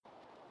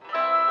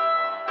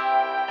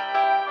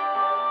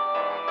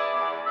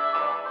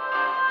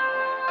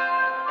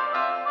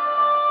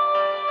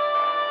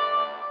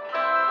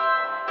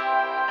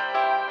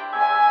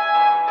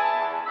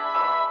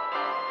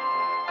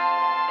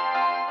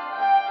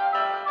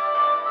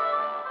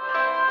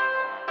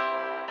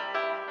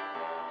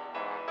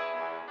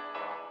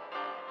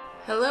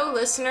Hello,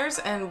 listeners,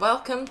 and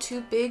welcome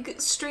to Big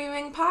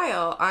Streaming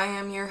Pile. I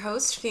am your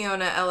host,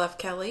 Fiona L.F.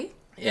 Kelly.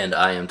 And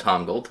I am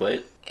Tom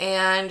Goldthwait.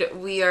 And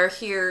we are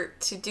here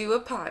to do a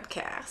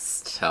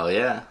podcast. Hell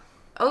yeah.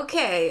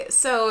 Okay,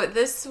 so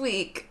this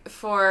week,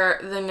 for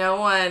the no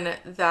one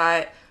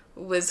that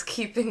was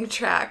keeping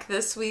track,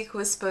 this week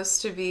was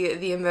supposed to be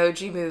the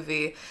Emoji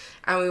Movie,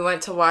 and we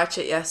went to watch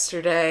it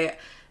yesterday,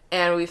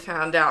 and we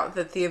found out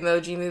that the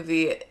Emoji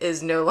Movie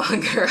is no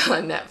longer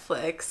on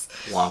Netflix.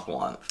 Womp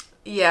womp.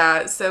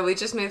 Yeah, so we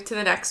just moved to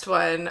the next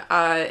one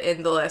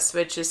in the list,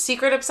 which is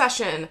Secret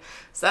Obsession.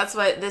 So that's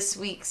what this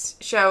week's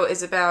show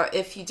is about,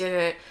 if you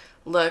didn't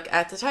look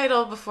at the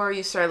title before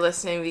you start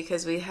listening,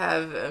 because we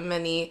have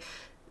many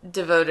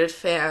devoted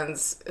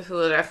fans who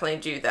will definitely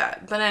do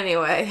that. But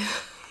anyway,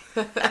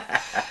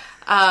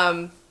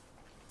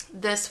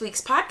 this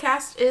week's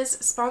podcast is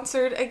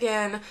sponsored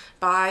again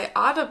by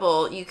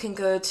Audible. You can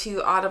go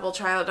to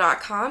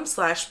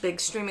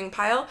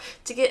audibletrial.com/bigstreamingpile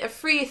to get a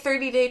free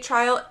 30-day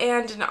trial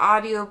and an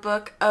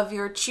audiobook of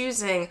your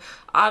choosing.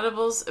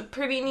 Audible's a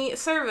pretty neat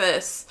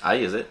service. I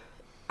use it.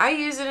 I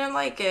use it and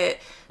like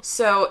it.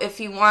 So if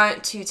you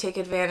want to take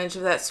advantage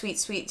of that sweet,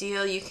 sweet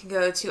deal, you can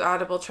go to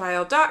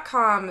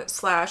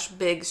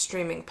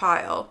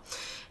audibletrial.com/bigstreamingpile.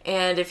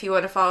 And if you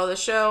want to follow the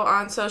show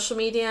on social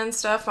media and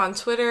stuff, on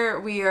Twitter,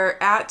 we are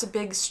at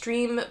Big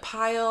Stream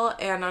Pile,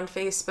 and on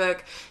Facebook,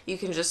 you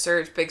can just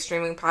search Big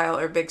Streaming Pile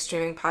or Big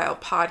Streaming Pile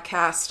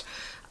Podcast.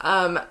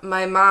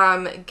 My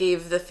mom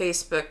gave the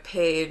Facebook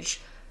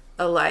page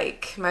a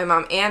like. My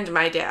mom and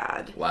my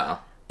dad. Wow.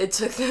 It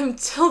took them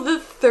till the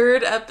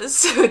third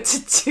episode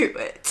to do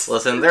it.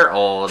 Listen, they're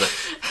old.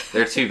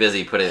 They're too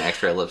busy putting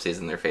extra ellipses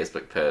in their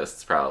Facebook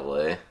posts,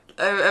 probably.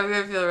 I'm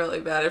going to feel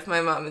really bad if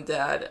my mom and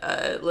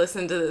dad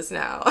listen to this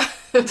now.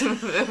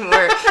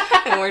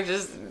 and we're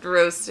just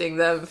roasting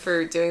them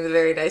for doing the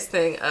very nice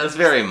thing. It's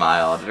very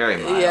mild, very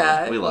mild.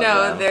 Yeah, we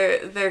love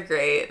them. They're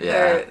great.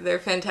 Yeah. They're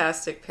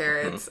fantastic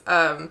parents.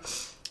 But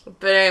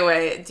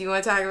anyway, do you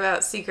want to talk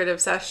about Secret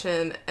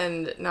Obsession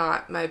and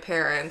not my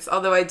parents?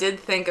 Although I did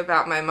think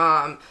about my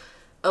mom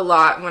a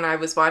lot when I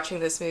was watching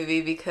this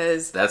movie,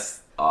 because...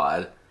 That's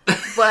odd.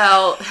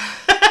 Well...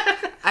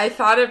 I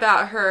thought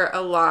about her a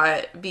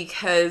lot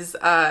because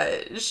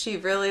she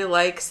really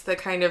likes the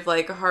kind of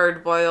like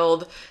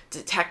hard-boiled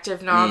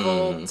detective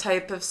novel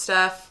type of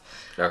stuff.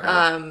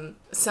 Okay.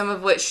 Some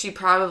of which she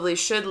probably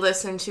should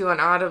listen to on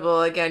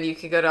Audible. Again, you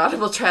can go to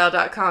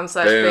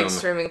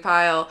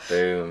audibletrial.com/bigstreamingpile.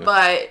 Boom.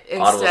 But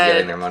Audible's instead,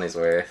 getting their money's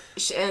worth.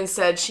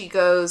 Instead, she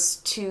goes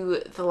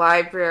to the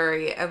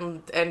library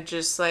and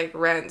just like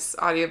rents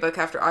audiobook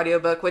after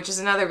audiobook, which is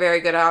another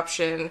very good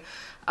option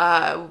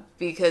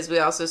because we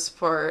also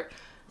support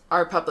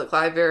our public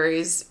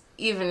libraries,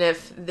 even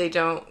if they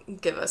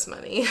don't give us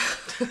money.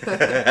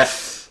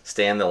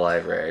 Stand the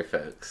library,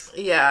 folks.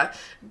 Yeah.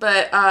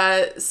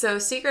 But, so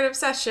Secret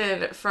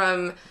Obsession,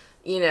 from,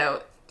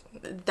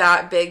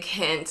 that big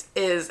hint,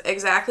 is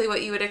exactly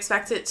what you would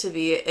expect it to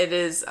be. It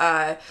is,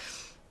 well,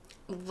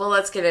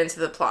 let's get into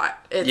the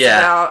plot. It's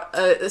about,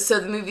 so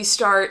the movie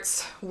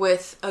starts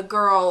with a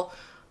girl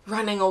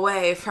running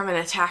away from an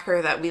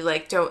attacker that we,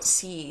 don't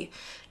see.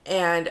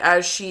 And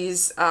as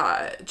she's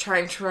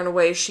trying to run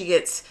away, she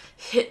gets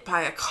hit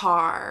by a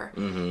car.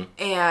 Mm-hmm.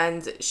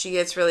 And she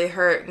gets really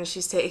hurt, and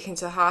she's taken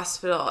to the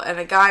hospital. And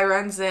a guy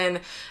runs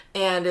in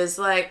and is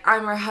like,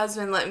 "I'm her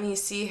husband, let me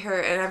see her."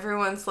 And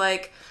everyone's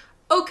like,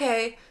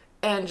 "Okay,"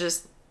 and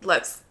just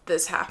lets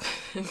this happen.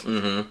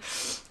 Mm-hmm.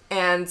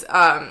 And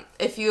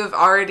if you have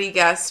already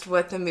guessed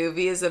what the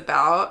movie is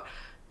about,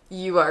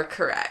 you are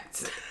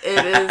correct.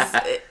 It is.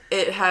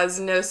 It has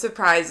no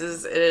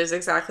surprises. It is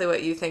exactly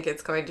what you think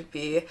it's going to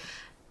be.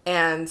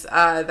 And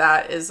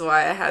that is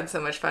why I had so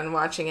much fun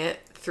watching it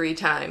 3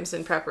 times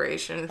in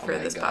preparation for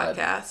this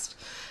podcast.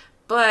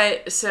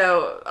 But,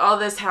 so, all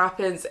this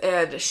happens,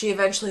 and she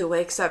eventually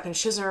wakes up, and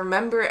she doesn't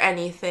remember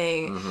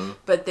anything. Mm-hmm.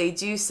 But they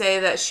do say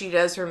that she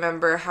does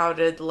remember how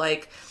to,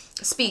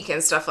 speak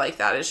and stuff like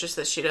that. It's just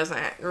that she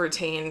doesn't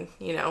retain,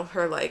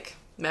 her,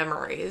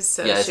 memories.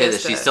 So yeah, I say that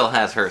she still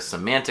has her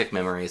semantic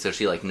memory, so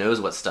she knows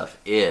what stuff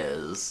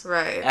is.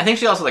 Right. And I think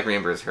she also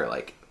remembers her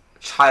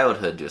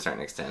childhood to a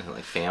certain extent,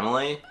 and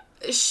family.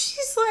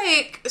 She's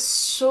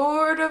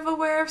sort of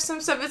aware of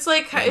some stuff. It's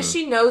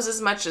she knows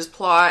as much as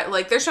plot.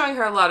 They're showing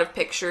her a lot of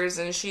pictures,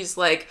 and she's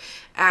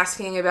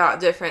asking about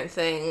different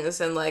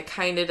things, and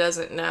kind of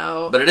doesn't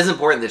know. But it is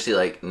important that she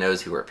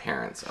knows who her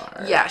parents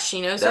are. Yeah,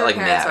 she knows who her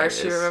parents are.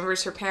 She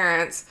remembers her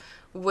parents,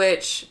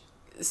 which,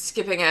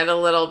 skipping it a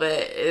little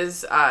bit,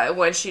 is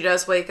when she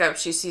does wake up,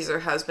 she sees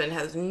her husband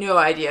has no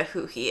idea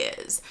who he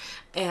is.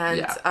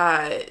 And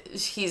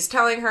he's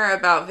telling her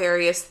about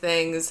various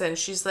things, and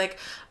she's like,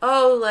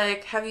 "Oh,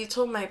 have you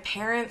told my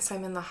parents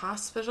I'm in the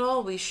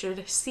hospital? We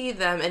should see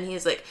them." And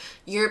he's like,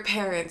 "Your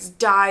parents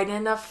died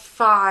in a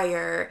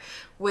fire,"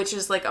 which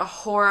is a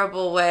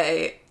horrible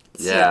way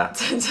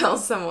to tell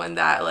someone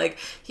that.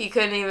 He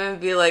couldn't even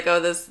be "Oh,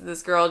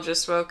 this girl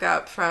just woke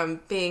up from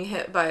being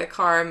hit by a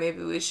car.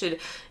 Maybe we should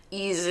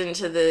ease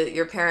into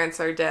your parents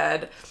are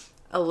dead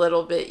a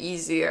little bit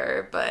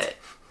easier." But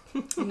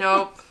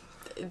Nope.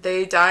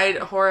 They died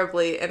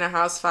horribly in a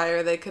house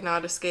fire. They could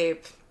not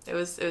escape. It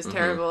was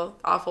terrible,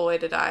 awful way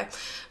to die.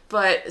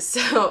 But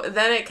so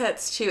then it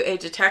cuts to a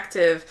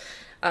detective,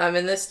 and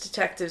this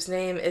detective's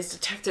name is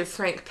Detective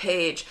Frank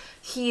Page.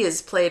 He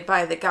is played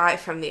by the guy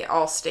from the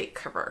Allstate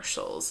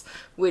commercials,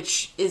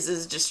 which is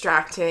as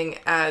distracting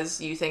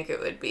as you think it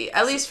would be.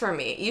 At least for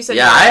me. You said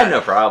I have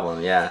no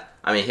problem. Yeah,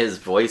 I mean his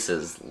voice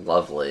is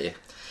lovely.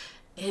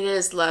 It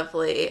is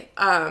lovely.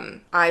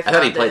 I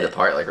thought he played the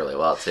part like really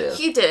well too.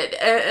 He did.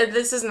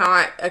 This is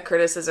not a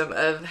criticism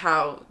of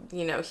how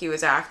he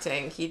was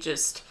acting. He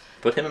just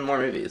put him in more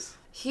movies.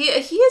 He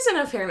is in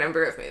a fair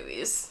number of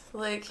movies.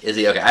 Like, is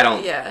he okay? I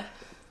don't.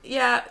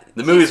 Yeah.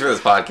 The movies for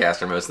this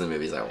podcast are most of the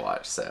movies I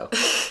watch, so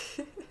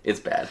it's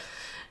bad.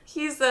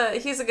 He's a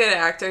good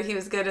actor. He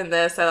was good in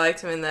this. I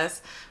liked him in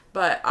this.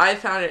 But I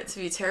found it to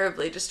be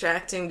terribly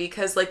distracting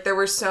because, like, there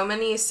were so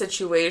many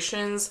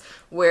situations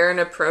where an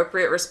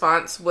appropriate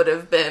response would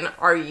have been,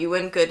 "Are you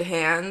in good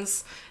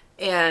hands?"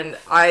 And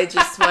I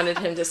just wanted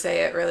him to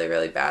say it really,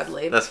 really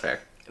badly. That's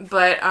fair.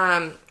 But,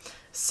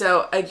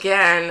 so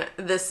again,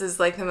 this is,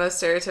 like, the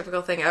most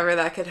stereotypical thing ever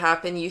that could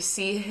happen. You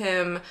see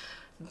him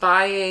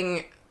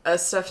buying a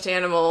stuffed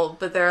animal,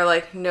 but there are,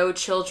 like, no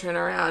children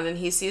around, and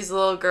he sees a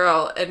little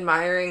girl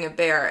admiring a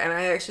bear, and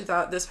I actually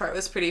thought this part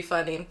was pretty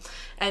funny.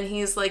 And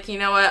he's like, you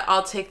know what,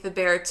 I'll take the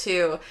bear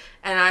too.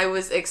 And I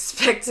was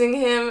expecting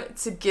him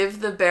to give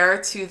the bear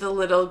to the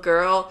little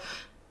girl.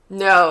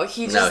 No,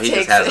 he just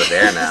has a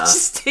bear now. He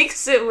just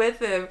takes it with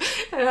him.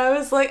 And I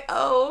was like,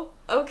 oh,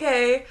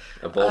 okay.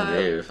 A bold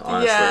move,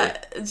 honestly. Yeah,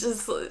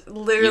 just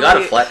literally. You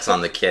gotta flex on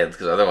the kids,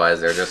 because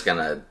otherwise they're just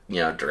gonna,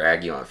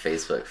 drag you on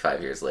Facebook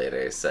 5 years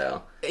later,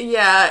 so.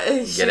 Yeah.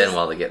 Get in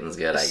while the getting's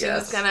good, I guess. She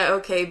was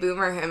gonna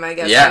boomer him, I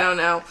guess. Yeah. I don't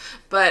know.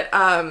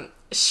 But,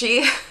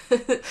 she,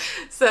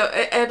 so,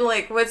 and,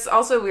 like, what's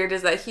also weird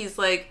is that he's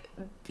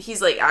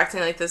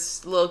acting like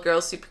this little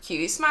girl super cute.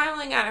 He's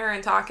smiling at her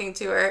and talking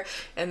to her,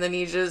 and then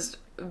he just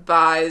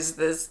buys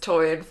this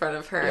toy in front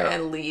of her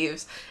and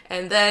leaves.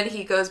 And then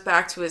he goes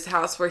back to his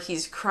house where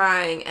he's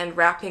crying and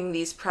wrapping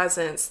these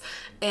presents,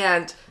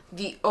 and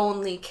the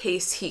only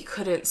case he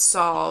couldn't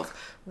solve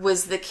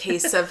was the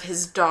case of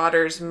his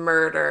daughter's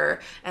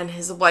murder, and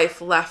his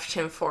wife left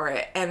him for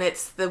it, and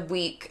it's the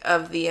week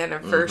of the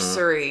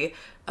anniversary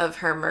of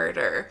her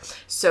murder.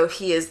 So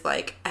he is,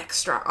 like,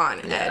 extra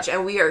on edge.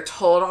 And we are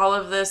told all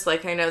of this.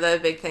 Like, I know that a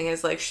big thing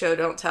is, like, show,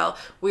 don't tell.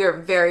 We are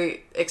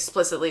very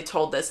explicitly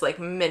told this, like,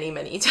 many,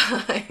 many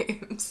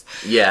times.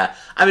 Yeah.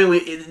 I mean,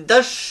 it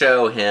does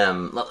show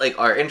him, like,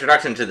 our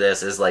introduction to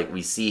this is, like,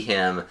 we see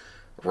him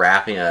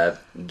wrapping a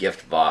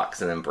gift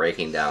box and then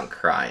breaking down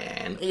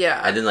crying.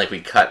 Yeah. And then, like, we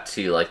cut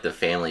to, like, the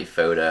family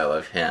photo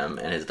of him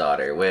and his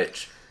daughter,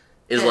 which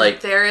is and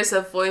like, there is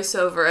a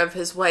voiceover of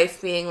his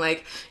wife being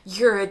like,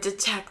 "You're a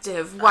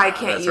detective. Why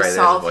can't you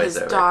solve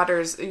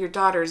your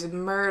daughter's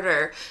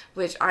murder?"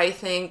 Which I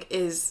think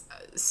is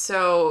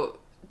so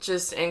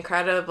just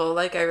incredible.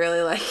 Like, I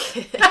really like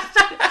it.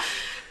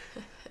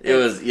 It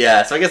was,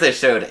 so I guess they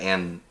showed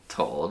and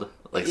told,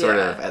 like, sort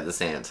of at the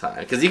same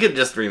time. Because you could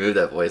just remove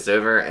that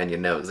voiceover and you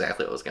know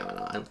exactly what was going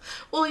on.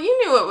 Well,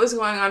 you knew what was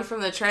going on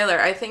from the trailer.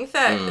 I think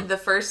that the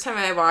first time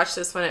I watched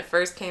this when it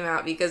first came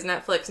out, because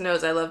Netflix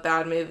knows I love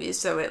bad movies,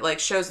 so it, like,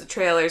 shows the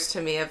trailers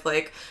to me of,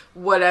 like,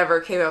 whatever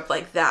came up,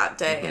 like, that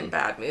day in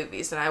bad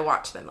movies, and I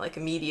watched them, like,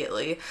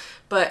 immediately.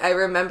 But I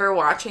remember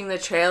watching the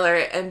trailer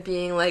and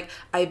being like,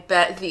 I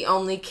bet the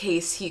only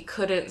case he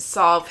couldn't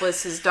solve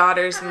was his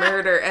daughter's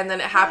murder, and then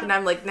it happened.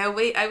 I'm like, no,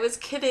 wait, I was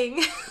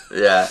kidding.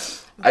 Yeah.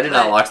 I did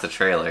not watch the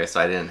trailer, so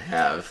I didn't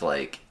have,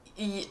 like...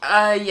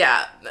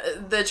 Yeah.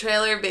 The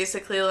trailer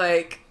basically,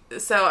 like...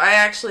 So I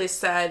actually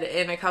said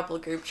in a couple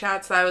of group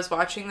chats that I was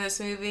watching this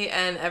movie,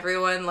 and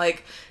everyone,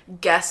 like,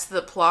 guessed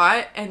the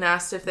plot and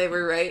asked if they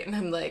were right, and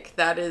I'm like,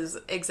 that is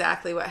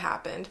exactly what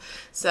happened.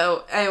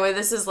 So, anyway,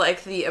 this is,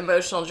 like, the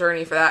emotional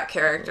journey for that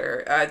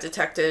character,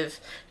 Detective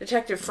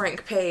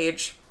Frank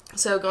Page.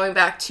 So going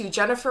back to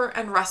Jennifer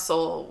and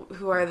Russell,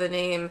 who are the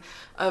name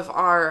of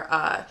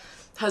our...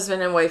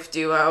 husband and wife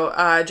duo.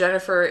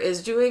 Jennifer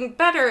is doing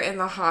better in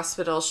the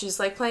hospital. She's,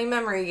 like, playing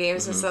memory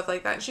games and stuff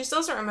like that. And she still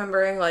isn't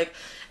remembering, like,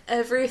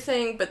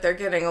 everything, but they're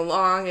getting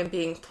along and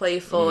being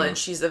playful, and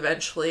she's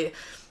eventually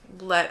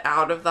let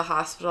out of the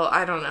hospital.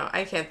 I don't know.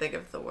 I can't think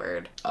of the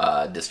word.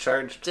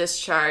 Discharged?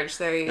 Discharged.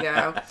 There you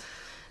go.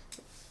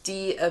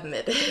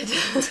 De-admitted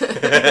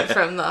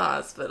from the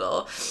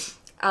hospital.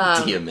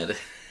 De-admitted.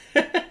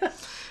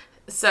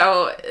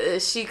 So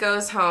she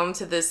goes home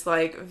to this,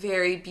 like,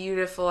 very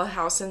beautiful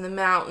house in the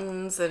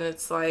mountains, and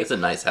it's like... It's a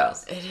nice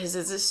house. It is.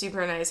 It's a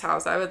super nice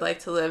house. I would like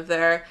to live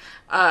there.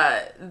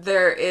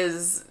 There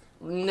is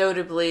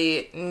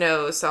notably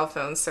no cell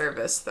phone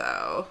service,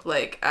 though,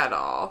 like, at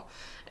all.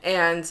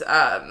 And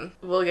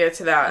we'll get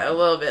to that a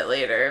little bit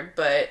later,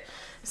 but...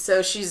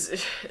 So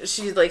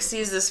she like,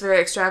 sees this very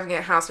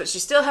extravagant house, but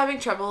she's still having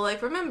trouble,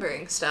 like,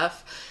 remembering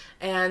stuff.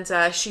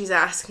 and she's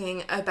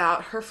asking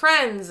about her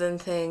friends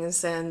and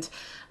things, and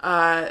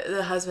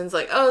the husband's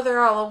like, oh,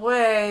 they're all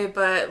away,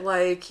 but,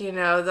 like, you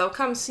know, they'll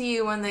come see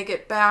you when they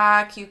get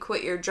back. You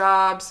quit your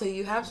job, so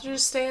you have to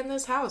just stay in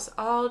this house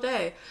all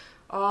day,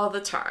 all the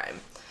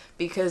time,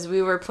 because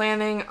we were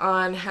planning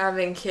on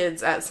having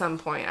kids at some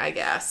point, I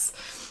guess.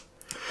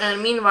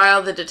 And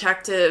meanwhile, the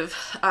detective,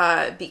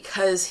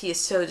 because he is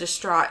so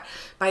distraught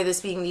by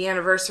this being the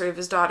anniversary of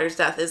his daughter's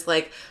death, is,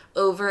 like,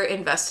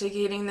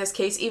 over-investigating this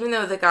case, even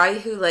though the guy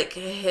who, like,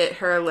 hit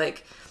her,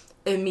 like,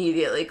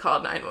 immediately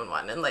called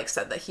 911 and, like,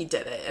 said that he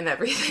did it and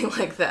everything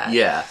like that.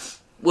 Yeah.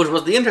 Which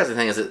was the interesting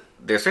thing, is that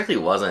there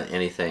certainly wasn't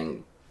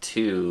anything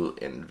to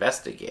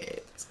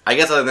investigate. I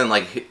guess other than,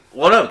 like,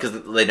 well, no, because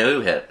they know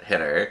who hit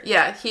her.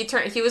 Yeah,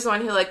 he was the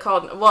one who, like,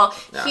 called, well,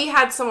 Yeah. he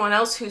had someone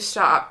else who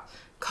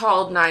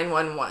called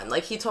 911.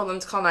 Like, he told them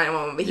to call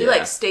 911, but he,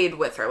 like, stayed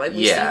with her. Like,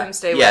 we see him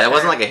stay with her. Yeah, it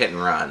wasn't like a hit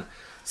and run.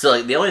 So,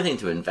 like, the only thing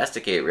to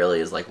investigate, really,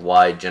 is, like,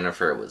 why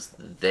Jennifer was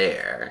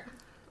there.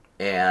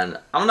 And,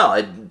 I don't know,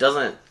 it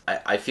doesn't...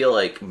 I feel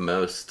like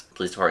most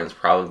police departments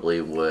probably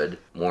would,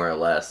 more or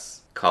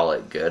less, call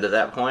it good at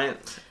that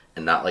point,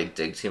 and not, like,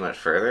 dig too much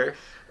further.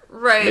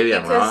 Right, Maybe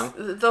I'm because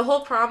wrong. the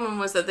whole problem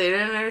was that they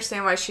didn't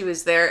understand why she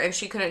was there, and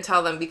she couldn't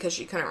tell them because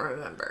she couldn't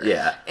remember.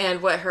 Yeah.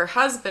 And what her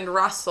husband,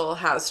 Russell,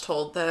 has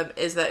told them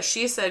is that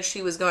she said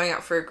she was going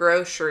out for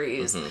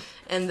groceries,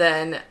 and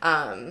then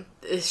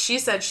she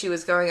said she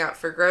was going out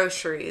for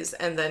groceries,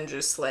 and then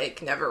just,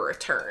 like, never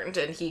returned,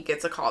 and he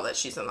gets a call that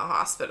she's in the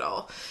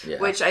hospital. Yeah.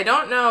 Which I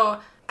don't know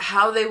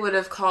how they would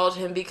have called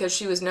him, because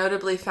she was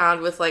notably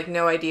found with, like,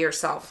 no ID or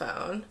cell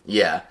phone.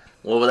 Yeah.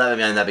 Well,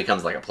 that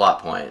becomes, like, a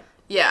plot point.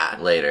 Yeah.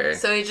 Later.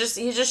 So he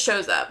just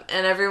shows up,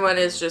 and everyone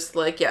is just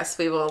like, yes,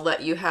 we will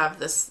let you have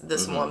this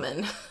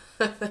woman.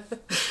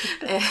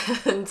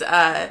 And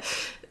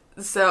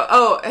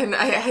and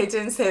I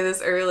didn't say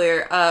this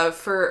earlier,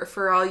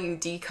 for all you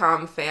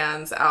DCOM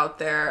fans out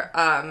there,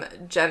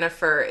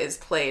 Jennifer is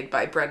played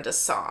by Brenda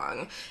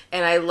Song,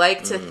 and I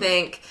like to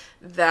think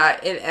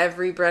that in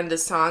every Brenda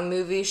Song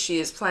movie, she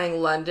is playing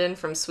London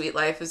from Sweet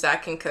Life of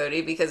Zack and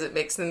Cody, because it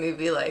makes the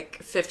movie,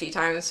 like, 50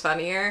 times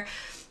funnier.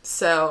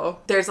 So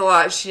there's a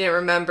lot she didn't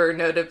remember,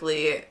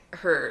 notably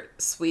her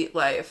Sweet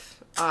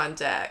Life on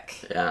deck.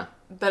 Yeah.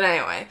 But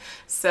anyway,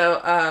 so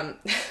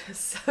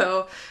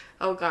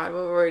oh god,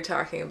 what were we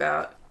talking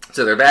about?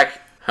 So they're back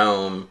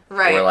home.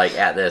 Right. We're, like,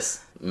 at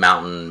this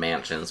mountain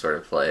mansion sort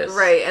of place.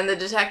 Right, and the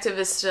detective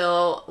is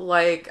still,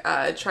 like,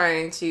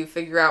 trying to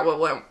figure out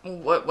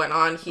what went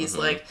on. He's,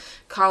 like,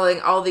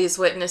 calling all these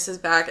witnesses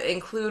back,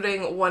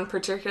 including one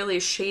particularly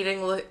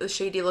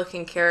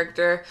shady-looking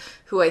character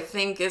who I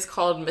think is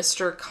called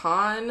Mr.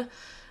 Khan.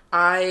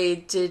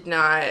 I did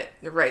not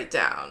write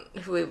down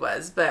who he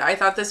was, but I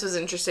thought this was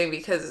interesting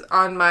because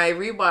on my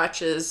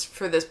rewatches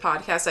for this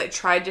podcast, I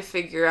tried to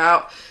figure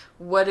out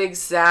what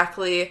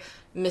exactly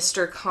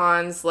Mr.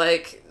 Khan's,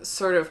 like,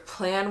 sort of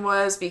plan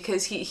was,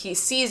 because he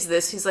sees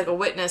this. He's, like, a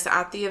witness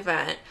at the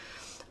event.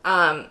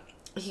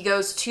 He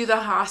goes to the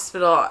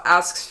hospital,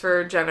 asks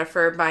for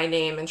Jennifer by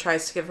name, and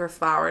tries to give her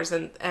flowers,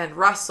 and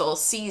Russell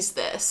sees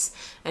this,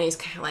 and he's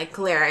kind of, like,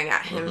 glaring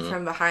at him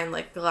from behind,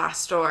 like, the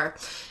glass door.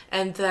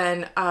 And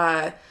then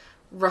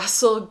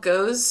Russell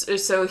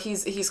goes, so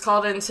he's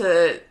called in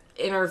to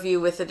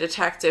interview with the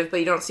detective, but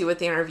you don't see what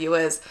the interview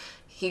is.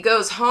 He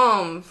goes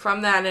home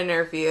from that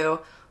interview.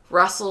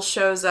 Russell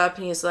shows up,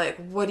 and he's like,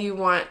 what do you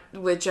want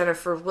with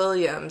Jennifer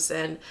Williams?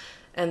 And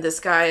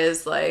this guy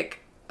is like,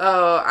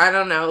 oh, I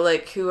don't know,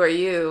 like, who are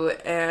you?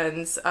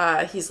 And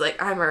he's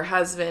like, I'm her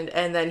husband,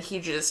 and then he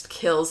just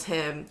kills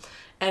him,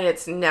 and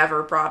it's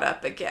never brought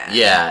up again.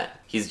 Yeah,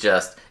 he's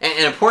just...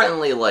 And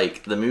importantly,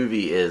 like, the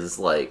movie is,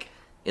 like,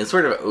 in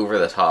sort of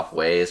over-the-top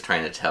ways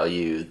trying to tell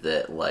you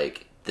that,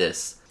 like,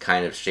 this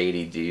kind of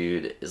shady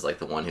dude is, like,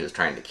 the one who was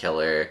trying to kill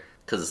her.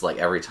 Because it's, like,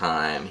 every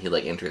time he,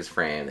 like, enters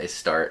frame, they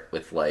start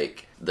with,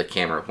 like, the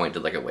camera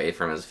pointed, like, away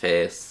from his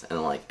face.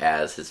 And, like,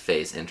 as his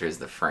face enters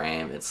the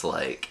frame, it's,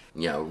 like,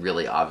 you know,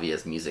 really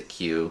obvious music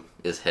cue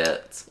is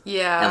hit.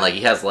 Yeah. And, like,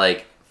 he has,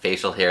 like,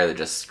 facial hair that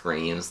just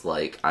screams,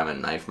 like, I'm a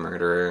knife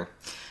murderer.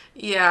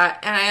 Yeah,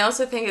 and I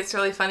also think it's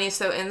really funny.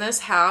 So in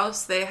this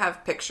house, they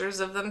have pictures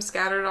of them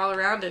scattered all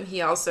around, and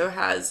he also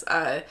has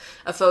a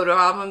photo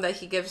album that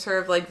he gives her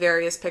of, like,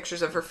 various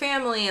pictures of her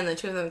family and the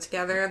two of them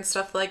together and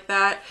stuff like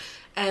that.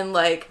 And,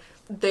 like,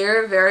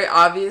 they're very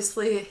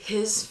obviously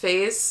his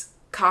face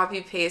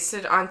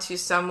copy-pasted onto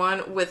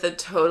someone with a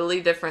totally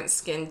different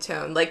skin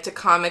tone. Like, to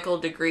comical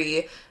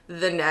degree,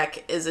 the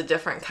neck is a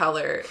different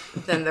color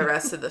than the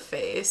rest of the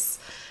face.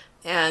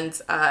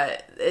 And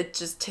it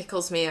just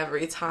tickles me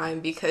every time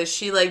because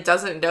she, like,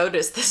 doesn't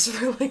notice this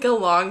for, like, a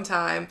long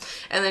time.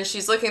 And then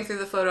she's looking through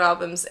the photo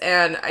albums,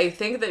 and I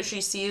think that she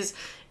sees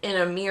in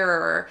a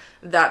mirror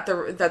that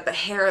the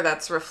hair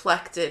that's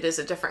reflected is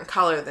a different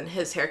color than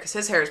his hair, because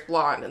his hair is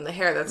blonde and the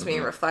hair that's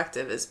being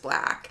reflective is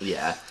black.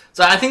 Yeah.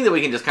 So I think that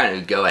we can just kind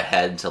of go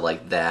ahead to,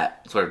 like,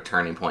 that sort of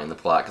turning point in the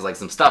plot, because, like,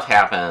 some stuff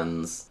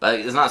happens, but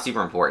it's not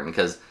super important,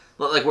 because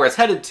like where it's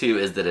headed to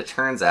is that it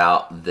turns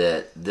out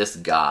that this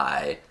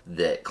guy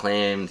that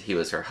claimed he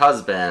was her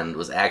husband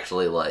was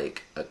actually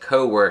like a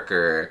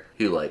co-worker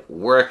who like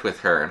worked with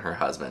her and her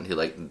husband, who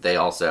like they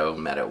also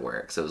met at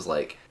work. So it was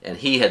like, and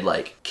he had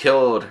like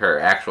killed her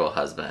actual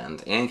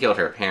husband and killed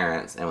her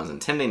parents and was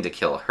intending to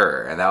kill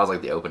her, and that was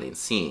like the opening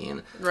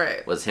scene.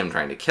 Right. Was him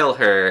trying to kill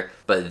her,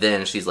 but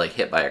then she's like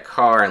hit by a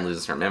car and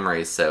loses her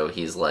memory, so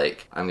he's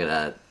like, I'm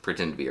gonna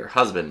pretend to be your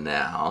husband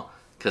now,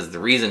 because the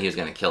reason he was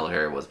gonna kill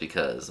her was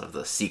because of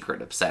the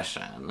secret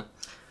obsession.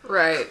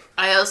 Right.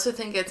 I also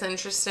think it's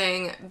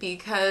interesting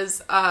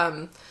because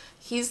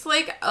he's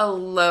like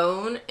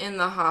alone in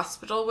the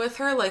hospital with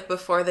her, like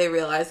before they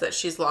realize that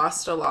she's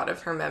lost a lot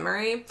of her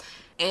memory,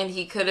 and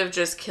he could have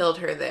just killed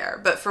her there,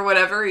 but for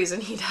whatever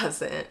reason he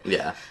doesn't.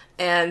 Yeah.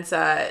 And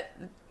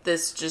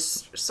this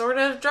just sort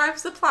of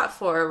drives the plot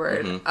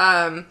forward.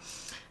 Mm-hmm.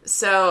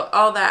 So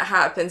all that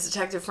happens.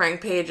 Detective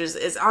Frank Page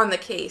is on the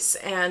case,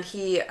 and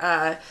he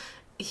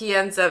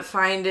ends up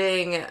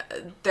finding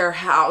their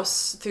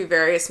house through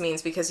various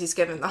means because he's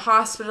given the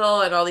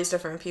hospital and all these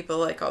different people,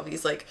 like all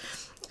these like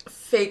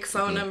fake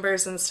phone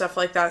numbers and stuff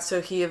like that.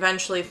 So he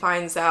eventually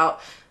finds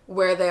out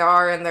where they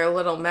are in their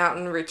little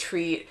mountain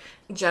retreat.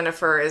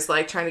 Jennifer is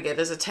like trying to get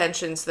his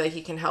attention so that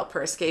he can help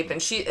her escape, and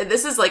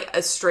this is like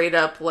a straight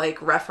up like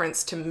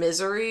reference to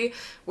Misery,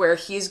 where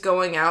he's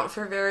going out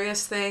for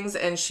various things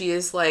and she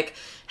is like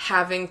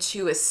having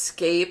to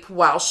escape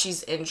while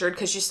she's injured,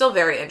 because she's still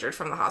very injured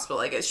from the hospital.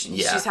 Like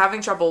she's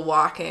having trouble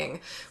walking,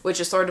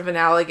 which is sort of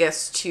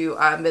analogous to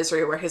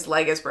Misery, where his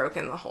leg is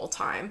broken the whole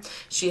time.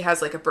 She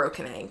has like a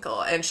broken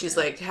ankle and she's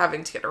like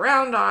having to get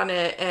around on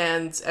it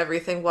and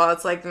everything, while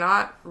it's like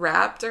not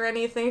wrapped or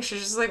anything. She's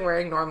just like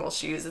wearing normal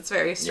shoes. It's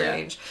very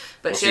strange.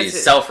 But she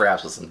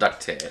self-wraps with some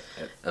duct tape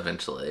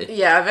eventually.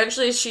 Yeah,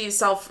 eventually she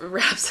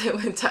self-wraps it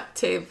with duct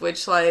tape,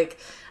 which like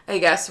I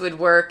guess would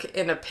work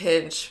in a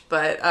pinch,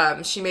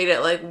 but she made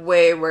it like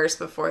way worse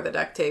before the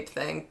duct tape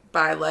thing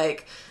by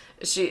like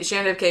she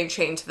ended up getting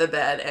chained to the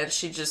bed, and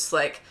she just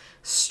like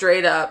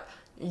straight up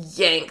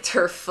yanked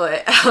her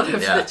foot out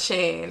of the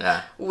chain,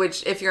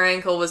 which if your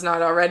ankle was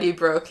not already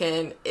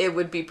broken, it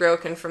would be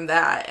broken from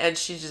that. And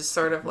she just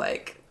sort of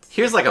like...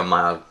 Here's like a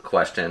mild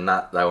question,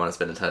 not that I want to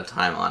spend a ton of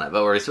time on it,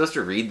 but were we supposed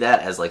to read that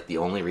as like the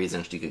only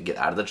reason she could get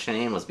out of the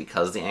chain was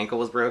because the ankle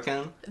was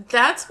broken?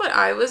 That's what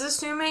I was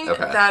assuming,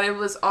 that it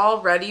was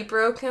already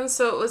broken,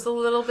 so it was a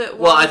little bit wonky.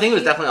 Well, I think it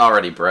was definitely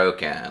already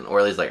broken, or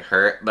at least like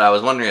hurt, but I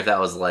was wondering if that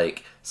was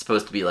like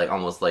supposed to be like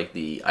almost like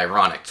the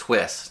ironic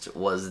twist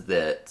was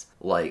that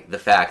like the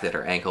fact that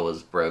her ankle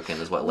was broken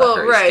is what let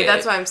her escape.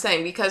 That's what I'm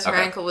saying, because her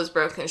ankle was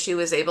broken, she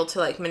was able to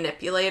like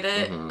manipulate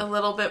it a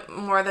little bit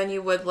more than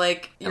you would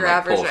like your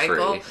average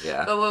ankle.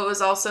 But what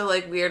was also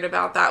like weird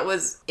about that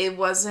was it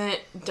wasn't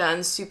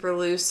done super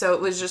loose, so it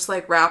was just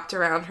like wrapped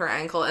around her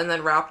ankle and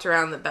then wrapped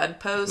around the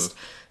bedpost,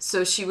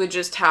 so she would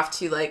just have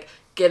to like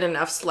get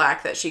enough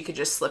slack that she could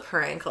just slip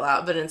her ankle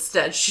out, but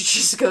instead she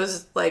just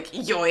goes like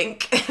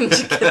yoink and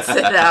gets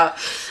it out.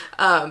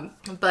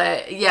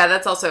 But yeah,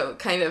 that's also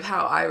kind of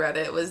how I read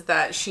it, was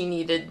that she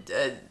needed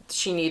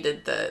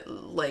the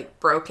like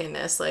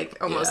brokenness,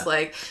 like almost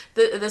like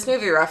this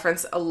movie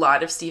referenced a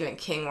lot of Stephen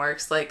King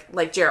works,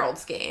 like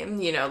Gerald's Game,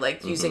 you know,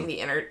 like using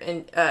the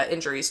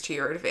injuries to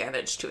your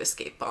advantage to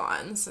escape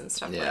bonds and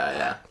stuff like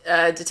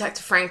that.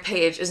 Detective Frank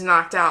Page is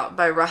knocked out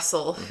by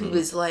Russell, who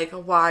is like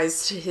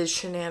wise to his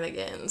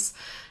shenanigans,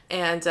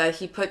 and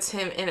he puts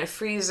him in a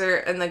freezer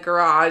in the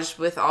garage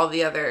with all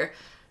the other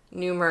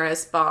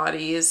numerous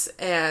bodies,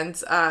 and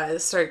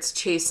starts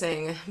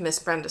chasing Miss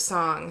Brenda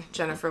Song,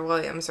 Jennifer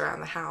Williams, around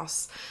the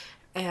house.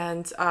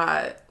 And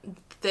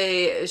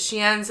she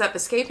ends up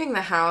escaping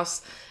the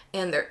house,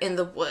 and they're in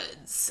the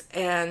woods.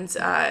 And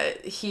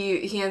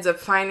he ends up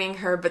finding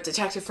her, but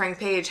Detective Frank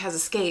Page has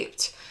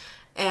escaped,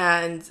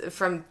 and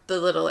from the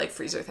little like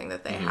freezer thing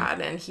that they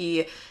had, and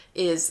he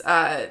is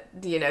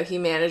he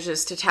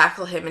manages to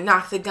tackle him and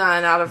knock the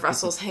gun out of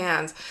Russell's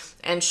hands,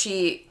 and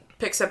she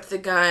picks up the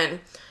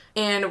gun.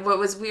 And what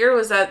was weird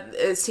was that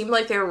it seemed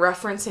like they were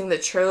referencing the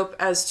trope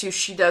as to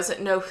she doesn't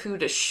know who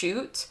to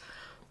shoot,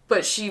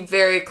 but she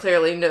very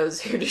clearly knows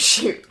who to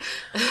shoot.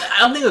 I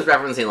don't think it was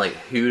referencing like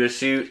who to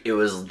shoot. It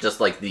was just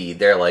like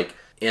they're like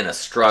in a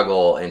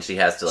struggle and she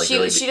has to like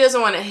she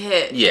doesn't want to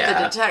hit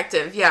the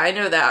detective. Yeah, I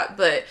know that,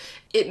 but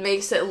it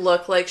makes it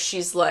look like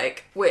she's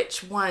like,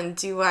 which one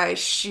do I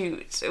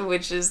shoot?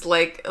 Which is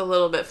like a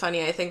little bit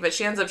funny, I think. But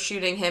she ends up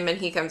shooting him, and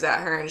he comes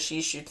at her, and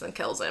she shoots and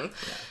kills him.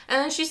 Yeah.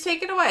 And then she's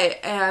taken away.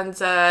 And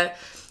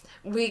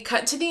we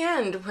cut to the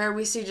end, where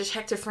we see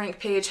Detective Frank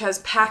Page has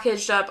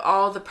packaged up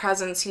all the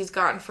presents he's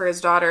gotten for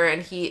his daughter,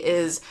 and he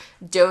is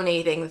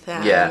donating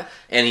them. Yeah,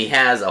 and he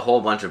has a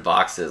whole bunch of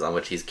boxes on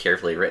which he's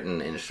carefully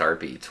written in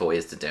Sharpie,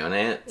 toys to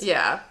donate.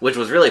 Yeah. Which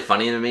was really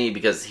funny to me,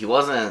 because he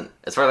wasn't,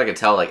 as far as I could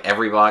tell, like,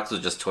 every box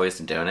was just toys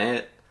to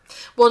donate.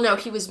 Well, no,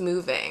 he was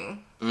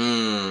moving.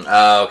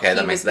 Oh, okay,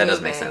 that does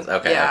make sense.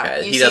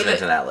 Okay. He does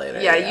mention that later.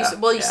 Yeah,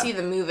 you see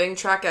the moving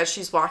truck as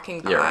she's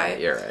walking by.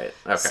 You're right.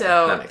 Okay,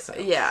 so, that makes sense.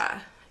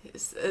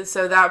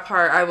 So that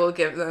part I will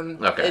give them.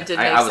 Okay, It did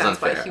make I was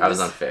sense. unfair. I was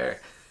unfair.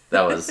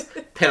 That was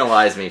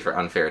penalized me for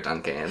unfair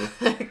dunking.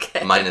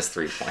 Okay.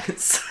 -3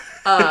 points.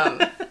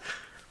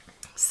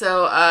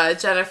 So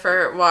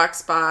Jennifer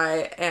walks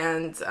by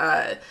and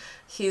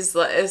he's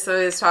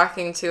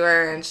talking to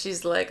her and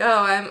she's like,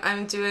 "Oh,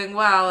 I'm doing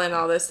well," and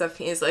all this stuff.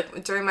 He's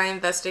like, "During my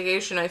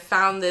investigation, I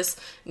found this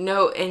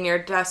note in your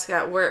desk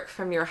at work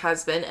from your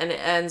husband," and it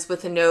ends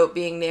with a note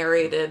being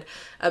narrated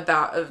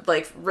about,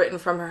 like, written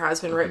from her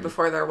husband right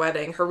before their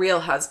wedding, her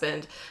real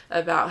husband,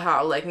 about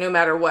how, like, no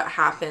matter what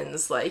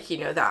happens, like, you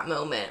know, that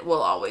moment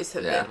will always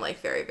have been,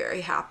 like, very,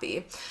 very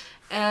happy.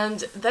 And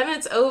then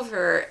it's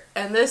over,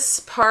 and this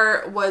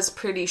part was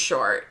pretty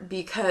short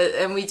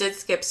and we did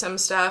skip some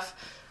stuff,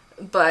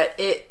 but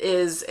it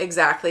is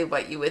exactly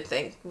what you would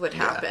think would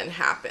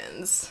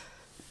happens.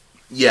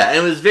 Yeah, and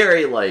it was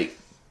very, like,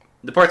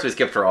 the parts we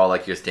skipped were all,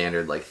 like, your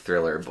standard, like,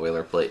 thriller,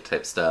 boilerplate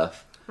type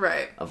stuff.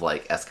 Right. Of,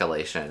 like,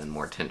 escalation and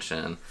more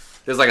tension.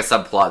 There's, like, a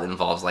subplot that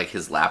involves, like,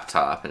 his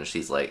laptop, and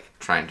she's, like,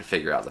 trying to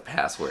figure out the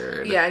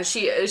password. Yeah, and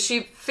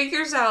she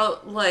figures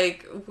out,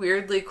 like,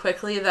 weirdly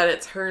quickly that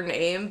it's her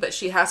name, but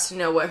she has to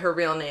know what her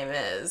real name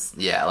is.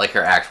 Yeah, like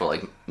her actual,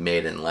 like,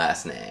 maiden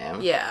last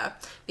name. Yeah,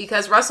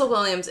 because Russell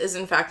Williams is,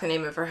 in fact, the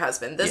name of her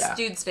husband. This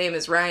dude's name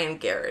is Ryan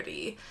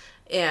Garrity,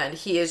 and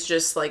he has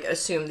just, like,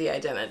 assumed the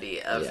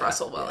identity of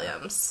Russell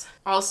Williams.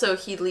 Also,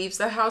 he leaves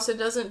the house and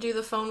doesn't do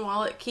the phone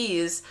wallet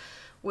keys,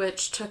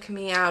 which took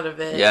me out of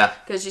it. Yeah.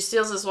 Because she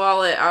steals his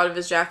wallet out of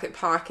his jacket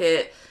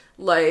pocket,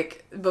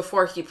 like,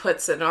 before he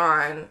puts it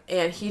on,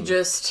 and he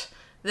this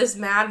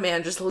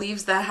madman just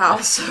leaves the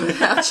house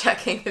without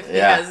checking if he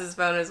has his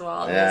phone, his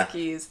wallet, and his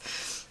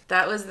keys.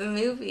 That was the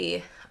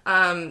movie.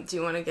 Do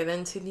you want to get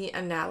into the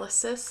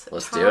analysis,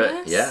 Let's Thomas? do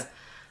it, yeah.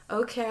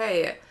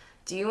 Okay.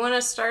 Do you want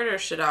to start, or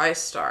should I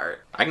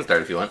start? I can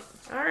start if you want.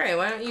 Alright,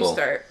 why don't you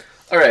start?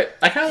 Alright,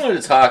 I kind of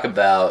wanted to talk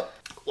about,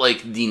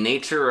 like, the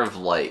nature of,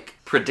 like,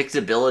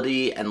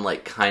 predictability and,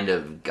 like, kind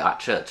of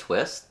gotcha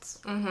twists.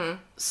 Mm-hmm.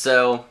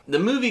 So, the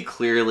movie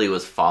clearly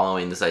was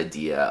following this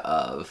idea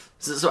of...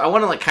 So I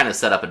want to, like, kind of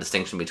set up a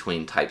distinction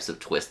between types of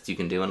twists you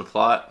can do in a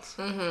plot.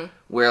 Mm-hmm.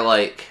 Where,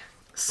 like,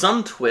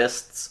 some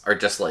twists are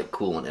just, like,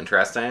 cool and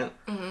interesting.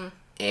 Mm-hmm.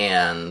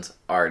 And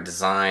are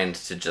designed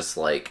to just,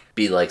 like,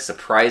 be, like,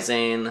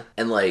 surprising.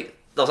 And, like,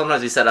 they'll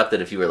sometimes be set up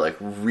that if you were, like,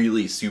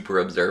 really super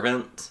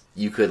observant,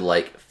 you could,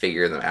 like,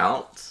 figure them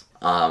out.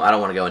 I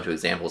don't want to go into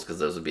examples because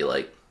those would be,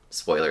 like,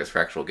 spoilers for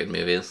actual good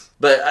movies.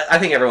 But I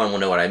think everyone will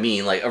know what I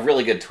mean. Like, a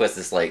really good twist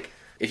is, like,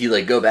 if you,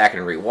 like, go back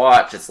and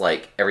rewatch, it's,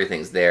 like,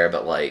 everything's there,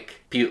 but, like,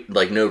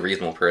 no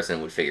reasonable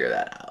person would figure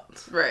that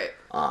out. Right.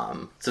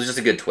 So it's just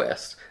a good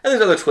twist. And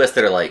there's other twists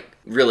that are, like,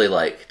 really,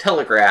 like,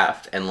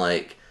 telegraphed, and,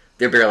 like,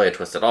 they're barely a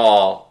twist at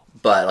all,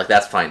 but, like,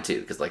 that's fine,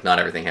 too, because, like, not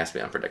everything has to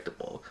be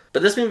unpredictable.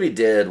 But this movie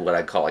did what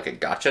I'd call, like, a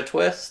gotcha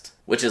twist,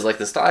 which is, like,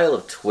 the style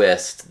of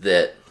twist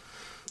that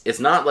it's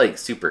not, like,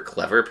 super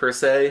clever, per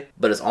se,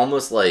 but it's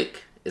almost,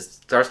 like, it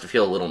starts to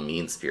feel a little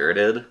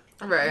mean-spirited.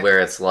 Right. Where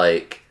it's,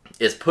 like,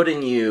 it's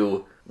putting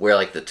you where,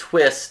 like, the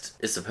twist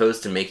is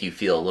supposed to make you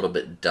feel a little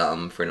bit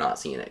dumb for not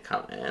seeing it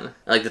coming.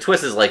 Like, the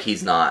twist is, like,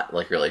 he's not,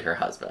 like, really her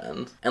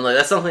husband. And, like,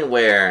 that's something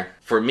where,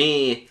 for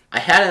me, I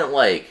hadn't,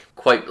 like,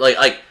 quite,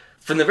 like,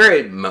 from the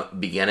very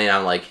beginning,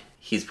 I'm like,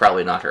 he's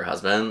probably not her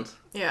husband.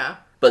 Yeah.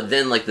 But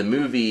then, like, the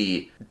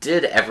movie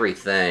did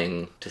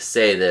everything to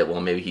say that,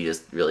 well, maybe he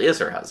just really is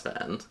her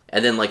husband.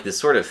 And then, like, this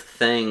sort of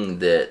thing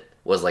that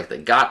was, like, the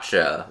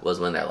gotcha was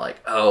when they're like,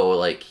 oh,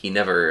 like, he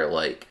never,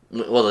 like...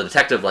 Well, the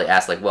detective, like,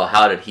 asked, like, well,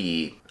 how did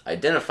he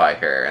identify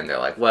her? And they're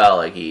like, well,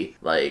 like, he,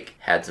 like,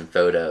 had some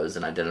photos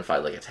and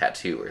identified, like, a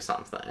tattoo or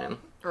something.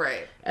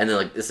 Right. And then,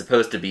 like, it's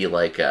supposed to be,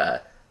 like,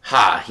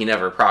 he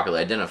never properly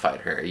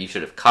identified her. You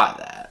should have caught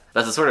that.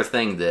 That's the sort of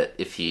thing that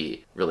if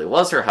he really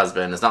was her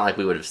husband, it's not like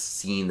we would have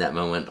seen that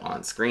moment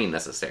on screen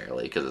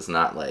necessarily, because it's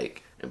not,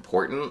 like,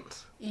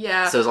 important.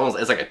 Yeah. So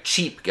it's like a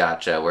cheap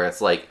gotcha, where it's,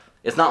 like,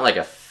 it's not, like,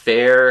 a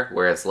fair,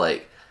 where it's,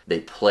 like,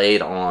 they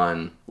played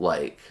on,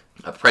 like,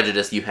 a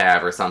prejudice you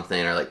have or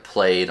something, or, like,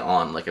 played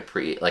on, like,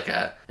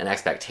 an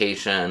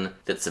expectation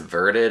that's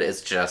subverted.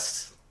 It's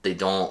just, they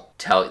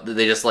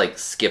just, like,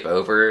 skip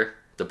over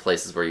the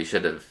places where you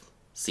should have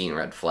seen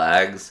red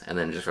flags, and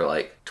then just were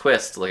like,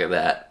 twist, look at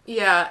that.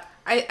 Yeah,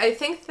 I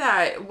think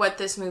that what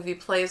this movie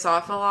plays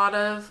off a lot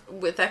of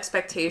with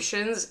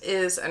expectations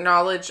is a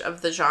knowledge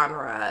of the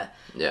genre.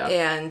 Yeah.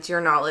 And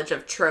your knowledge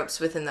of tropes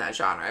within that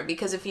genre.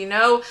 Because if you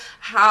know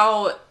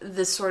how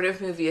this sort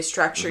of movie is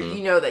structured,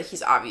 you know that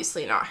he's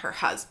obviously not her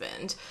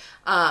husband.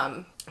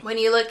 When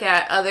you look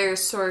at other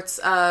sorts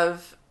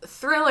of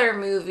thriller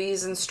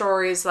movies and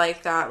stories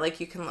like that,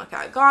 like you can look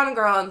at Gone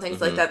Girl and things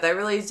like that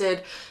really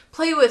did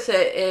play with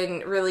it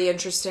in really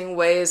interesting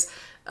ways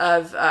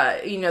of,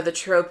 the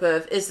trope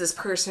of, is this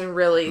person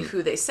really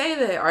who they say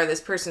they are?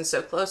 This person's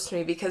so close to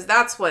me, because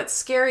that's what's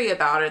scary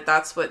about it.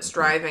 That's what's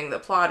driving the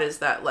plot, is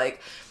that, like,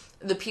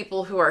 the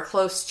people who are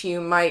close to you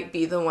might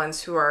be the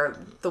ones who are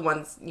the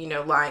ones,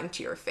 lying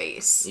to your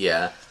face.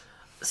 Yeah.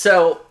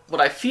 So,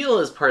 what I feel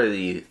is part of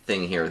the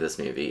thing here with this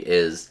movie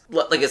is,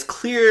 like, it's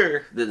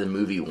clear that the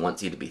movie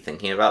wants you to be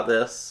thinking about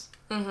this,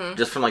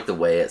 just from, like, the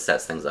way it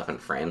sets things up and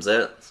frames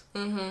it.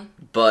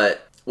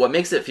 But what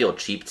makes it feel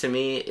cheap to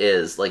me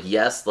is, like,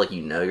 yes, like,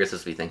 you know you're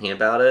supposed to be thinking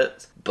about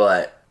it,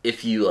 but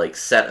if you, like,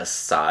 set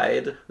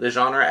aside the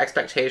genre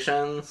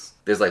expectations,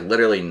 there's, like,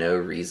 literally no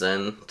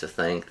reason to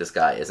think this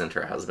guy isn't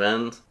her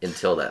husband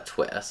until that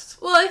twist.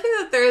 Well, I think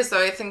that there is,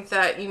 though. I think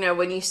that, you know,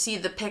 when you see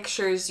the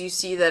pictures, you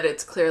see that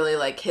it's clearly,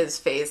 like, his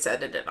face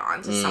edited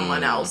on to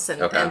someone else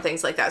and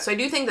things like that. So I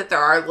do think that there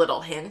are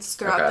little hints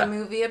throughout the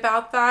movie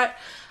about that.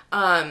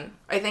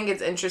 I think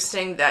it's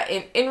interesting that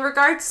in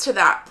regards to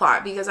that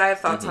plot, because I have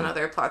thoughts on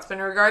other plots, but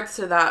in regards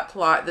to that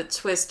plot, the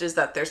twist is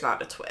that there's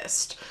not a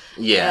twist.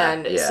 Yeah.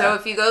 And so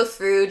if you go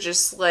through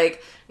just,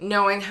 like,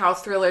 knowing how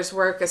thrillers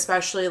work,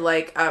 especially,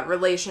 like,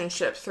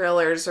 relationship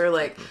thrillers or,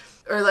 like,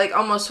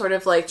 almost sort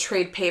of, like,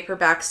 trade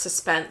paperback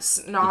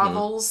suspense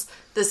novels,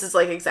 this is,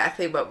 like,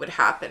 exactly what would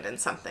happen in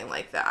something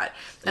like that.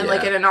 And,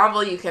 like, in a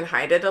novel, you can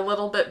hide it a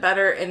little bit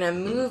better. In a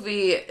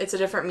movie, it's a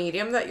different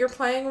medium that you're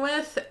playing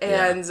with,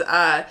 and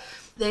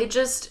they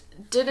just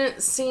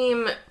didn't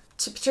seem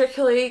to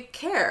particularly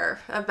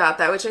care about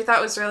that, which I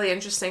thought was really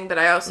interesting, but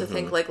I also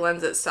think, like,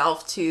 lends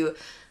itself to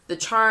the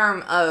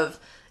charm of,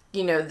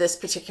 you know, this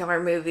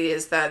particular movie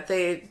is that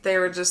they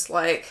were just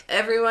like,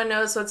 everyone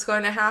knows what's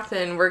going to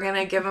happen. We're going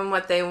to give them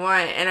what they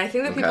want. And I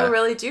think that people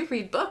really do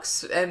read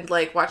books and,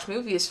 like, watch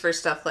movies for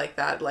stuff like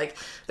that. Like,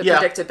 the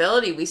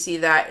predictability, we see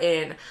that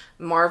in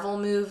Marvel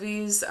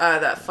movies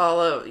that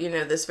follow, you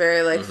know, this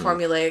very, like,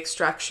 formulaic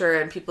structure,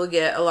 and people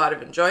get a lot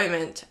of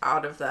enjoyment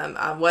out of them.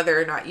 Whether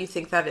or not you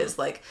think that is,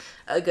 like,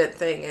 a good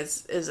thing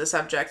is a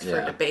subject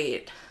for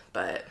debate.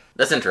 But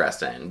that's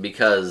interesting,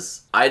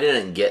 because I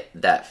didn't get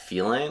that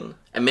feeling.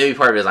 And maybe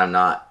part of it is I'm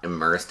not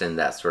immersed in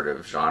that sort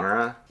of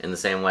genre in the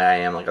same way I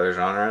am, like, other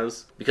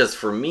genres. Because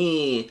for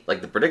me,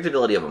 like, the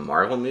predictability of a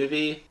Marvel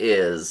movie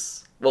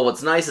is... Well,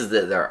 what's nice is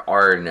that there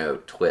are no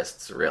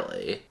twists,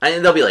 really. I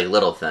mean, there'll be, like,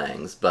 little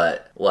things,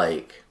 but,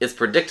 like, it's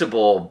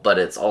predictable, but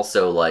it's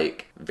also,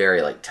 like,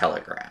 very, like,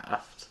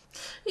 telegraphed.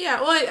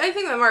 Yeah, well, I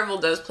think that Marvel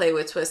does play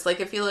with twists. Like,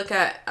 if you look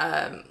at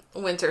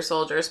Winter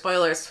Soldier,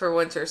 spoilers for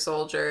Winter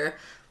Soldier...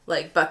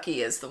 Like,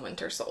 Bucky is the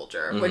Winter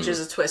Soldier, which is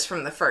a twist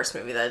from the first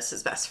movie that it's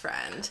his best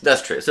friend.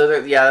 That's true. So,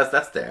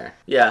 that's there.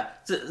 Yeah,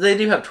 so they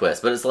do have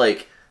twists, but it's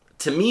like,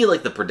 to me,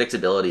 like, the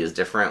predictability is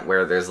different,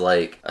 where there's,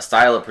 like, a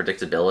style of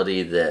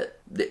predictability that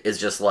is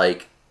just,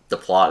 like, the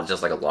plot is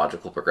just, like, a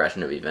logical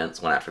progression of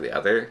events one after the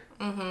other.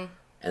 And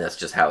that's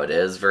just how it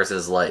is,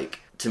 versus, like,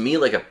 to me,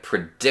 like, a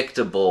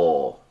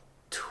predictable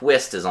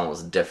twist is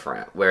almost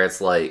different, where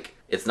it's, like,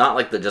 it's not,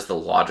 like, just the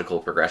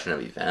logical progression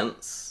of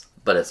events,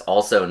 but it's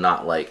also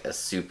not, like, a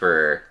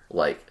super,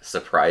 like,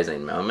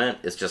 surprising moment.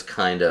 It's just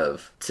kind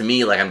of, to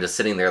me, like, I'm just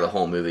sitting there the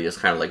whole movie just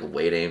kind of, like,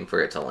 waiting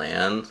for it to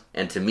land.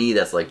 And to me,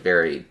 that's, like,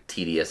 very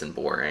tedious and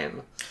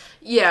boring.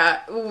 Yeah,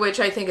 which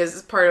I think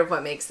is part of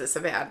what makes this a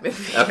bad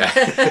movie. Okay.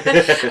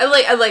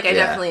 I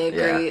definitely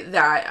agree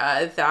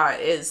that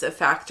that is a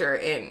factor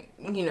in,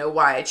 you know,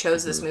 why I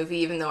chose this movie,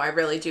 even though I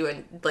really do,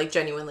 like,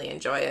 genuinely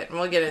enjoy it. And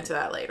we'll get into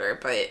that later.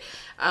 But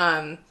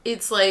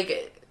it's,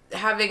 like...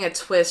 having a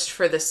twist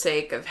for the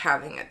sake of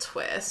having a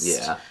twist.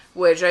 Yeah.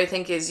 Which I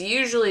think is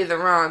usually the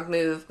wrong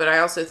move, but I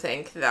also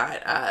think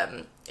that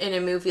in a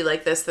movie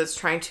like this that's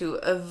trying to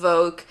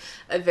evoke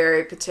a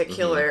very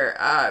particular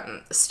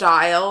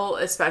style,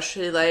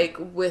 especially, like,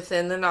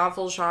 within the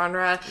novel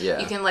genre,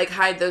 you can, like,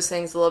 hide those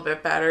things a little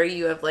bit better.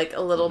 You have, like,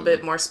 a little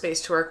bit more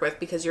space to work with,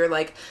 because you're,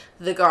 like,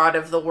 the god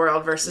of the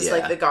world versus,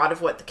 like, the god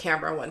of what the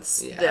camera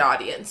wants the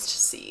audience to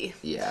see.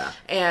 Yeah.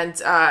 And,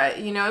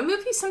 you know, in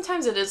movies,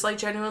 sometimes it is, like,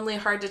 genuinely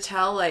hard to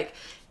tell, like,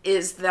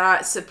 is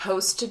that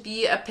supposed to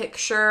be a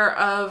picture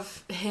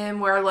of him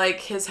where, like,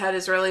 his head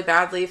is really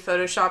badly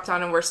photoshopped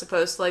on and we're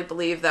supposed to, like,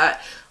 believe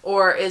that?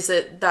 Or is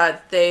it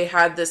that they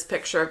had this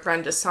picture of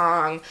Brenda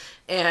Song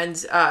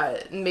and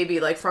maybe,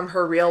 like, from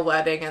her real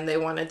wedding and they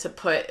wanted to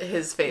put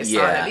his face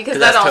on it? Because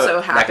that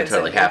also happens. That can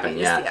totally happen,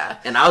 yeah.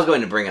 And I was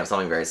going to bring up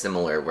something very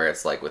similar where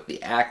it's, like, with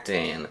the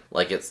acting,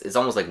 like, it's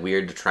almost, like,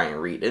 weird to try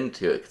and read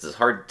into it because it's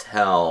hard to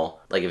tell,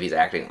 like, if he's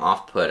acting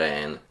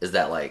off-putting, is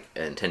that, like,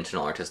 an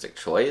intentional artistic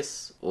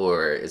choice?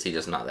 Or is he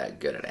just not that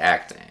good at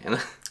acting?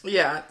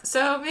 Yeah,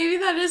 so maybe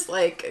that is,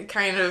 like,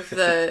 kind of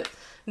the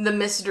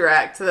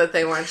misdirect that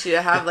they want you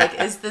to have. Like,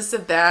 is this a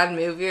bad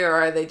movie or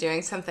are they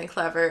doing something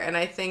clever? And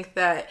I think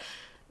that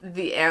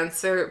the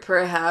answer,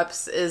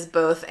 perhaps, is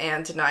both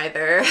and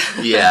neither.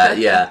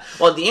 Yeah.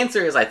 Well, the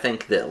answer is, I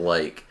think that,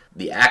 like,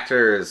 the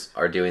actors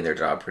are doing their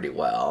job pretty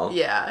well.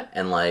 Yeah.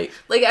 And, like...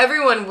 Like,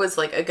 everyone was,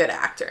 like, a good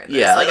actor in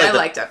this. Yeah. Like, I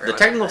liked everyone. The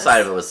technical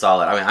side of it was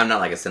solid. I mean, I'm not,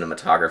 like, a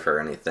cinematographer or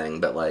anything,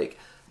 but, like...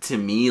 To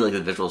me, like,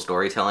 the visual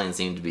storytelling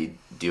seemed to be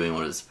doing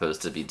what it was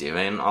supposed to be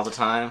doing all the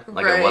time.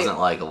 Like, It wasn't,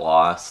 like,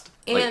 lost.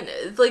 And,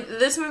 like,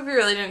 this movie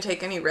really didn't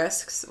take any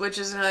risks, which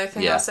is another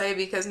thing I'll say,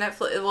 because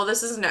Netflix... Well,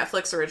 this is a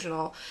Netflix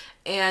original,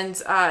 and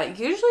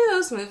usually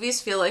those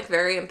movies feel, like,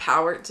 very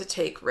empowered to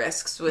take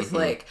risks with,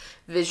 like,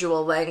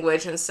 visual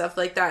language and stuff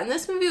like that. And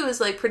this movie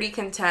was, like, pretty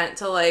content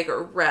to, like,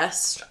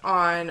 rest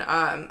on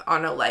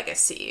a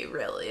legacy,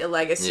 really. A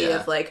legacy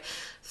of, like,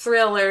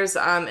 thrillers.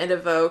 It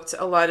evoked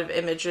a lot of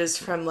images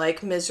from,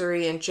 like,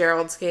 Misery and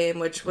Gerald's Game,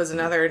 which was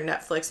another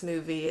Netflix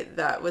movie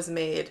that was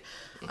made...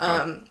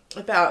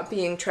 about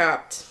being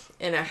trapped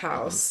in a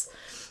house.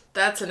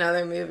 That's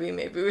another movie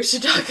maybe we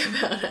should talk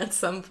about at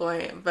some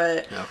point.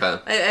 But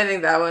I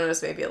think that one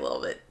was maybe a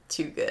little bit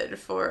too good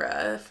for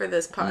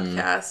this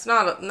podcast.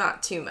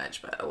 Not too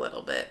much, but a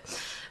little bit.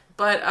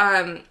 But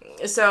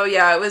so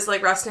yeah, it was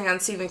like resting on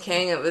Stephen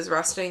King. It was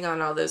resting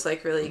on all those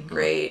like really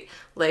great,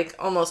 like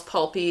almost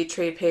pulpy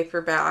trade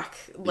paperback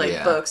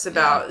like books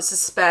about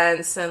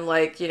suspense and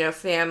like, you know,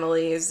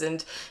 families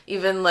and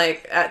even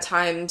like at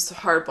times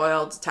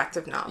hard-boiled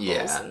detective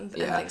novels and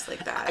things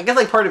like that. I guess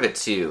like part of it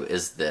too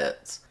is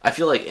that I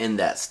feel like in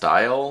that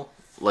style,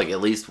 like at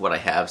least what I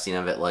have seen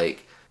of it,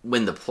 like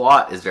when the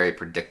plot is very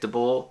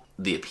predictable,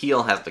 the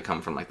appeal has to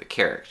come from like the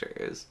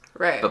characters.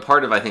 Right. But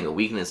part of, I think, a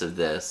weakness of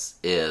this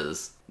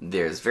is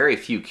there's very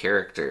few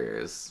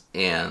characters,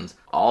 and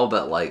all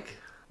but, like,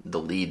 the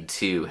lead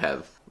two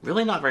have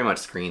really not very much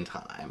screen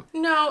time.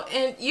 No,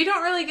 and you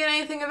don't really get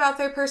anything about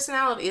their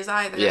personalities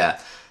either. Yeah.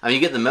 I mean,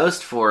 you get the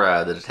most for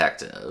the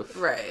detective.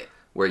 Right.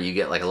 Where you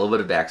get, like, a little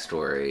bit of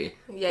backstory.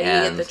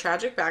 Yeah, you get the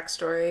tragic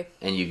backstory.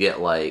 And you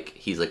get, like,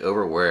 he's, like,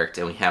 overworked,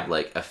 and we have,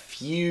 like, a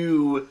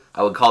few,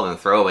 I would call them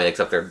throwaway,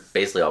 except they're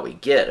basically all we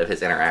get of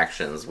his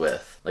interactions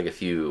with, like, a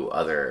few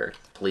other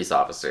police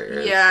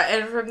officers. Yeah,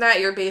 and from that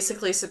you're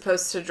basically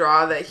supposed to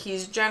draw that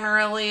he's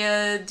generally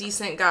a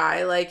decent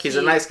guy. Like he's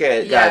a nice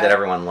guy that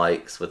everyone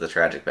likes with a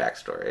tragic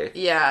backstory.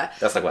 Yeah.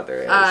 That's like what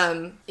there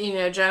is. You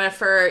know,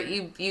 Jennifer,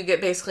 you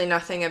get basically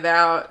nothing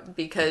about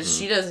because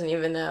she doesn't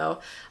even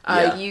know.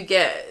 You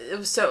get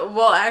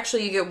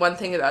actually you get one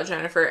thing about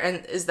Jennifer,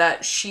 and is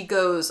that she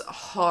goes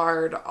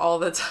hard all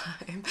the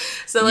time.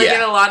 So like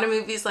in a lot of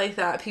movies like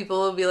that, people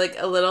will be like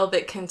a little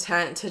bit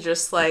content to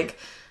just like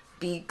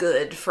be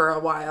good for a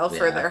while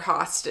for their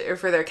hostage or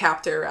for their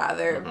captor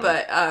rather,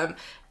 but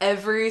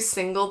every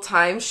single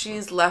time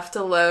she's left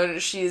alone,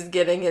 she's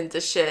getting into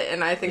shit,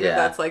 and I think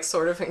that's like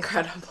sort of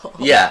incredible.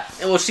 Yeah,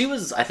 and well, she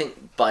was, I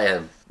think, by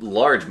a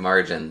large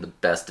margin, the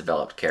best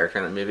developed character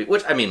in the movie,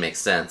 which I mean makes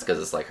sense because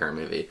it's like her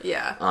movie.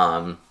 Yeah.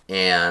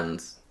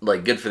 And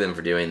like good for them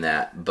for doing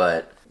that,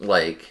 but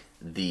like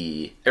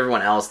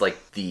everyone else,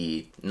 like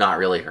the not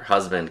really her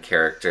husband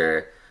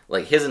character,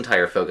 like his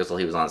entire focus while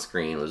he was on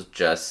screen was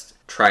just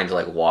trying to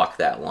like walk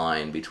that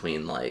line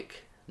between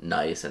like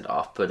nice and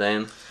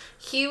off-putting.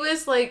 He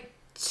was like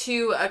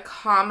to a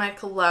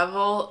comic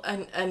level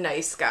a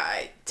nice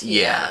guy to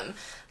him.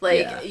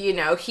 Like, you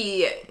know,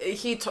 he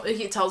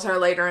tells her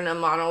later in a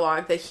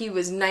monologue that he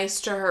was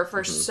nice to her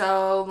for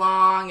so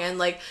long, and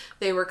like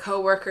they were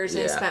coworkers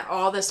and spent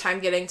all this time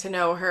getting to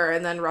know her,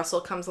 and then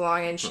Russell comes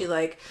along and she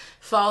like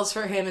falls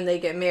for him and they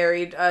get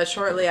married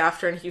shortly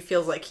after, and he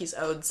feels like he's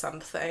owed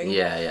something.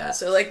 Yeah.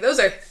 So like those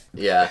are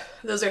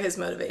his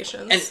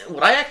motivations. And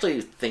what I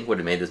actually think would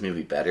have made this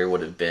movie better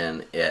would have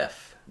been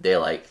if they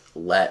like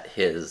let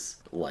his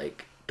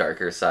like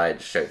darker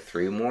side show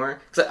through more,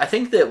 because I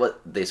think that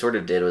what they sort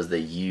of did was they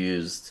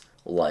used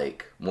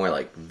like more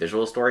like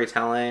visual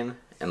storytelling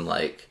and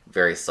like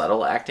very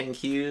subtle acting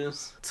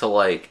cues to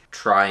like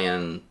try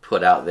and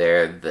put out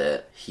there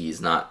that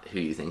he's not who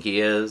you think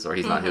he is, or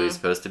he's not who he's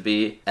supposed to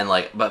be, and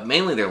like, but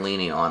mainly they're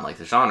leaning on like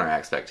the genre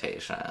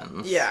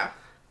expectations. Yeah.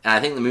 And I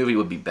think the movie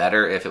would be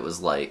better if it was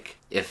like,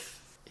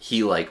 if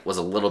he like was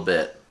a little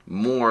bit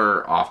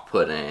more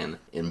off-putting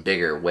in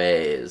bigger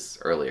ways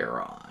earlier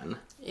on.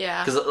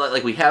 Yeah. Because,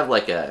 like, we have,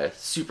 like, a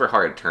super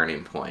hard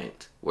turning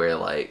point where,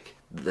 like,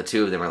 the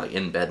two of them are, like,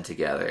 in bed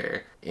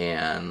together,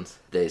 and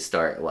they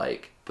start,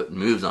 like, putting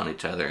moves on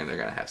each other, and they're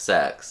gonna have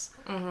sex.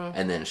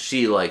 And then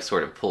she, like,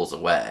 sort of pulls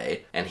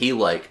away, and he,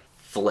 like,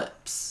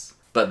 flips.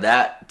 But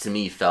that, to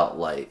me, felt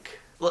like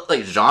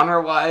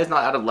genre-wise,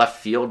 not out of left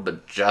field,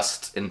 but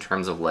just in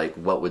terms of, like,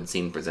 what would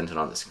seem presented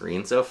on the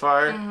screen so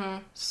far,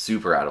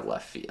 super out of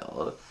left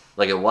field.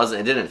 Like,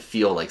 it didn't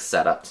feel, like,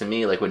 set up to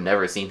me. Like, we'd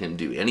never seen him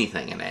do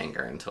anything in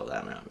anger until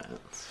that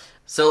moment.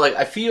 So, like,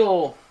 I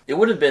feel it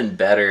would have been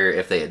better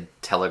if they had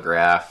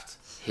telegraphed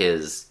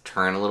his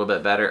turn a little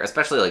bit better,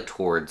 especially, like,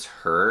 towards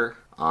her.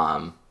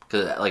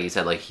 Because, like you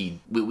said, like,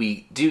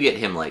 we do get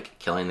him, like,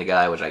 killing the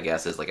guy, which I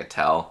guess is, like, a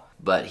tell.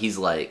 But he's,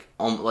 like,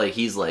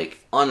 he's, like,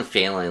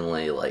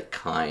 unfailingly, like,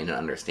 kind and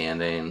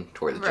understanding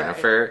towards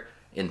Jennifer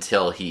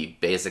until he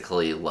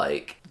basically,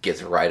 like,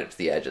 gets right up to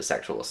the edge of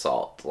sexual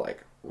assault,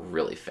 like,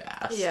 really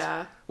fast.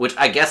 Yeah. Which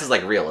I guess is,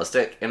 like,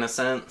 realistic in a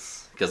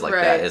sense, because, like,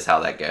 that is how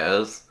that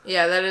goes.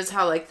 Yeah, that is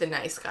how, like, the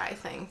nice guy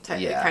thing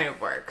kind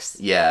of works.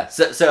 Yeah.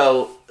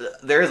 So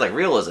there is, like,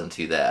 realism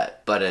to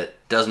that, but it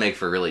does make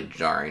for a really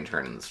jarring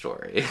turn in the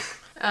story.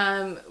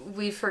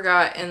 We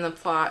forgot in the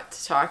plot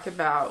to talk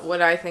about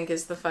what I think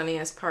is the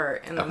funniest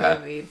part in the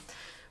movie,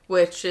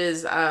 which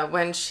is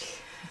when she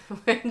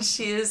when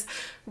she is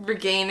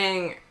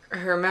regaining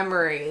her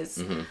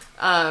memories.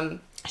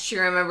 She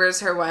remembers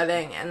her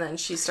wedding, and then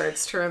she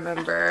starts to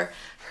remember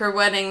her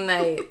wedding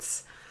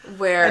nights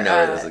where I know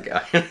where this is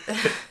going.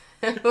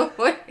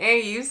 where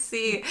you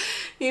see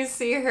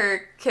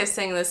her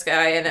kissing this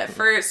guy, and at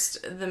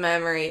first the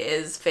memory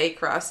is fake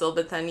Russell,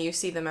 but then you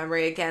see the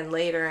memory again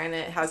later, and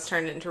it has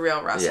turned into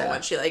real Russell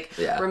when she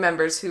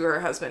remembers who her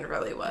husband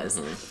really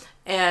was.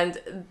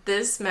 And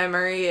this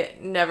memory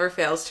never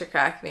fails to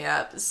crack me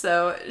up.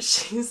 So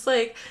she's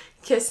like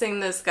kissing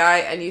this guy,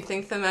 and you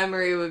think the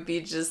memory would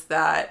be just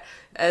that.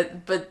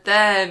 But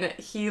then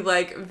he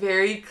like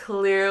very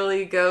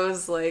clearly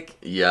goes like,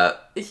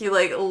 he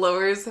like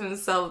lowers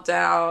himself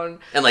down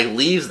and like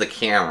leaves the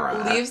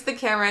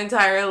camera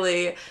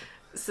entirely,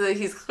 so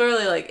he's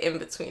clearly like in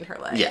between her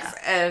legs,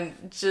 and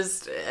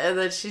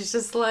then she's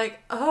just like,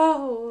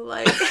 oh,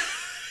 like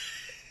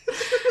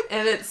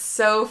and it's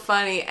so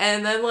funny.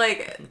 And then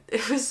like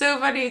it was so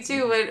funny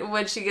too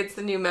when she gets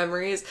the new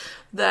memories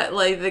that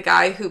like the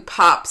guy who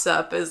pops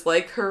up is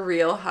like her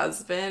real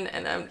husband,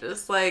 and I'm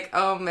just like,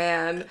 oh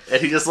man.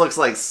 And he just looks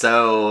like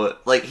so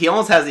like he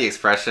almost has the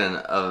expression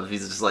of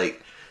he's just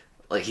like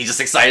he's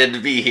just excited to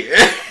be here.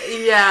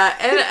 Yeah,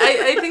 and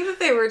I think that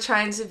they were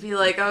trying to be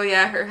like, oh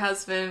yeah, her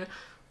husband,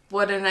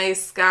 what a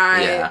nice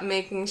guy,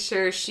 making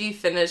sure she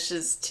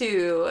finishes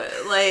too.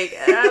 Like,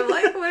 I'm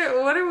like,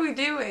 what are we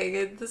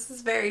doing? This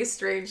is very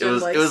strange. It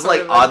was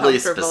like oddly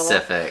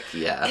specific.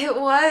 Yeah, it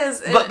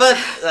was. But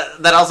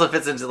that also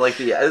fits into like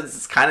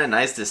it's kind of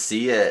nice to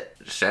see it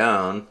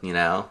shown. You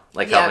know,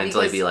 like helping to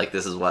like be like,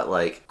 this is what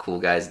like cool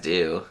guys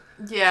do.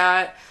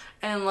 Yeah,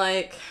 and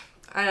like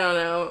I don't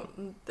know,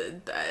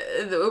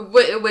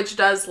 which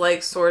does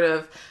like sort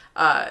of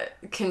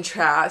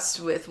contrast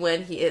with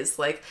when he is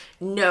like,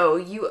 no,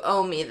 you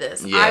owe me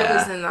this. I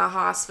was in the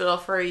hospital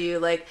for you,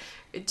 like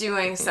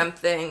doing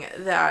something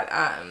that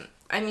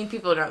I mean,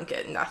 people don't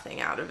get nothing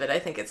out of it. I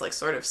think it's like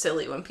sort of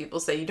silly when people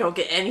say you don't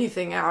get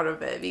anything out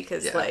of it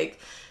because like,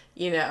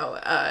 you know,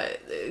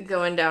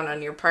 going down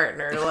on your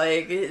partner,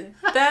 like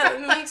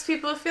that makes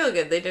people feel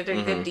good. They did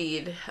a good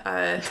deed.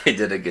 They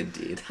did a good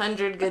deed.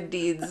 100 good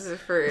deeds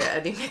for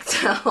Eddie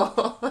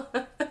McDowell.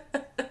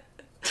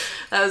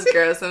 That was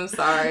gross. I'm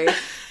sorry.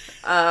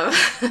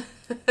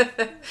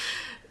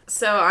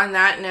 So on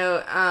that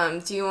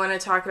note, do you want to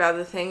talk about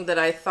the thing that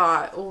I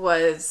thought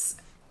was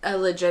a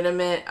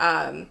legitimate,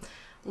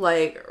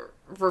 like,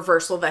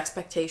 reversal of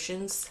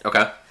expectations?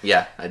 Okay.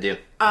 Yeah, I do.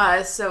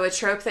 So a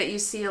trope that you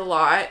see a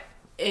lot,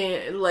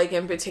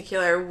 in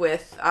particular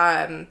with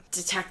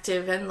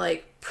detective and,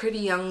 like, pretty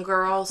young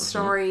girl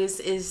stories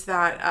is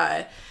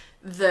that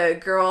the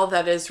girl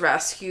that is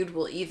rescued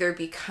will either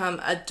become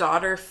a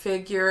daughter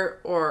figure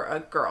or a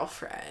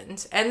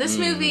girlfriend. And this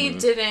movie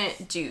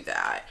didn't do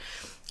that.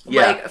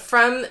 Yeah. Like,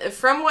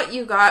 from what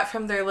you got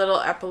from their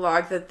little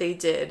epilogue that they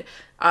did,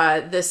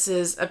 this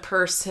is a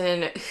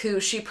person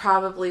who she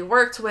probably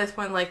worked with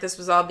when, like, this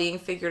was all being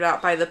figured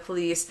out by the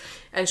police,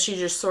 and she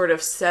just sort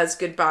of says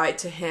goodbye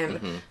to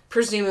him,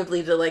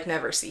 presumably to, like,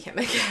 never see him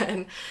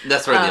again.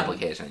 That's sort of the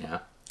implication, yeah.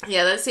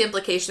 Yeah, that's the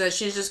implication, that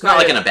she's just going not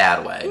like in a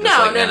bad way. Just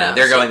no, like, no.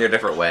 They're going their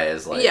different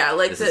ways. Like, yeah,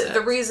 like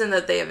the reason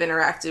that they have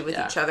interacted with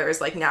each other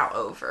is like now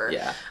over.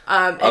 Yeah.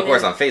 Of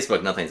course, on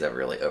Facebook, nothing's ever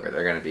really over.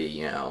 They're going to be,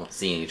 you know,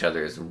 seeing each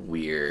other's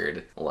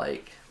weird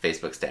like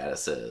Facebook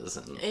statuses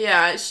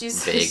and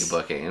she's vague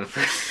booking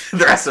for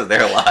the rest of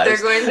their lives.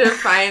 They're going to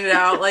find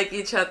out like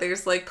each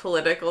other's like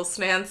political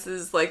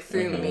stances like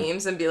through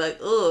memes and be like,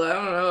 oh, I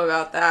don't know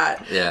about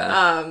that.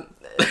 Yeah.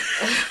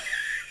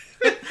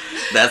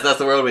 That's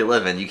the world we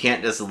live in. You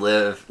can't just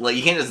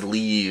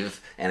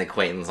leave an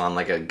acquaintance on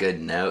like a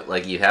good note.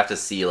 Like you have to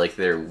see like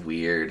their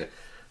weird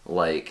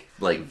like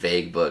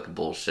vague book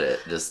bullshit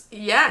just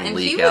and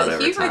leak he out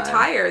over time.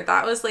 Retired.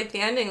 That was like the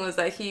ending was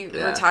that he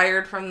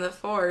retired from the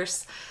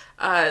force.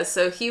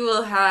 So he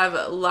will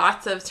have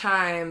lots of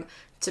time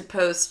to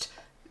post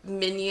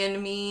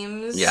minion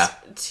memes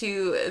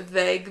to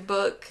vague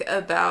book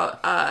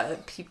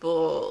about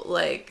people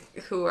like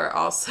who are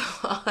also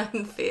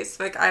on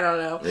Facebook. I don't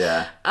know.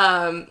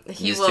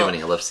 Use too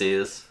many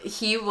ellipses.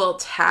 He will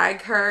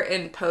tag her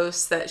in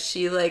posts that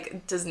she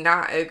like does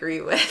not agree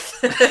with.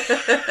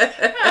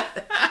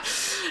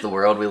 The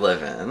world we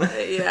live in.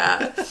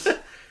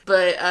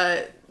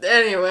 But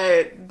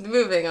anyway,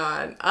 moving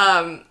on.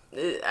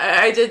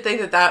 I did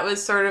think that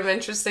was sort of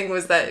interesting,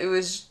 was that it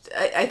was,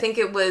 I think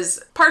it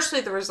was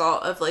partially the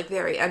result of, like,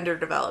 very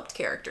underdeveloped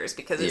characters,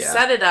 because it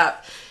set it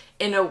up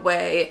in a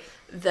way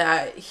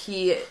that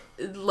he,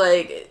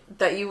 like,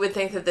 that you would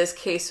think that this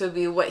case would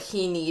be what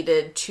he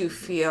needed to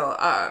feel,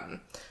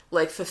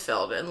 like,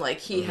 fulfilled, and, like,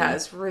 he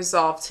has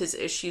resolved his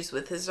issues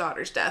with his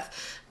daughter's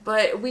death.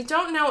 But we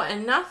don't know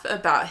enough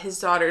about his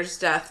daughter's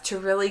death to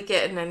really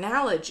get an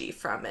analogy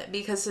from it,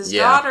 because his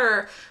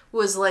daughter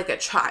was like a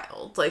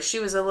child. Like, she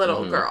was a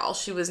little girl.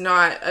 She was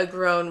not a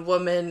grown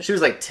woman. She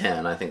was like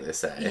 10, I think they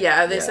say.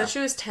 Yeah, they said she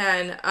was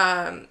 10.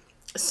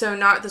 So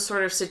not the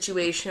sort of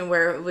situation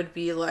where it would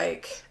be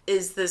like,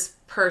 is this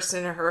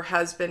person her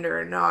husband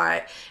or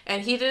not?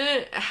 And he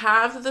didn't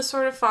have the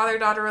sort of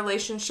father-daughter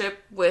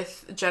relationship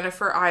with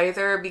Jennifer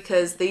either,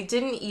 because they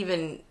didn't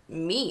even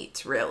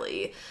meet,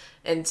 really,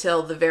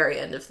 until the very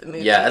end of the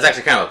movie. Yeah, it's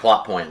actually kind of a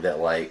plot point that,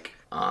 like,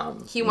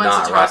 he went to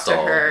talk Russell,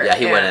 to her. Yeah,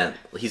 he went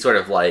in, he sort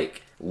of,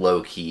 like,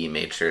 low-key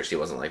made sure she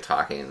wasn't, like,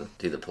 talking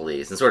to the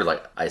police and sort of,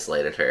 like,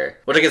 isolated her.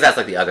 Which I guess that's,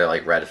 like, the other,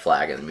 like, red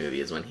flag in the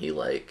movie is when he,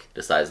 like,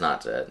 decides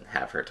not to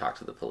have her talk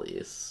to the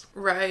police.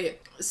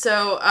 Right.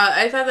 So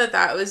I thought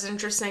that was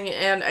interesting,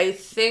 and I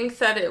think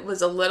that it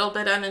was a little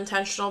bit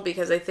unintentional,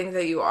 because I think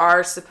that you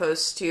are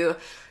supposed to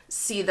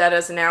see that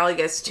as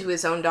analogous to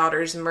his own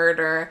daughter's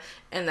murder,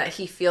 and that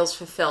he feels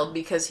fulfilled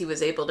because he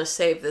was able to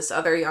save this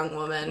other young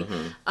woman.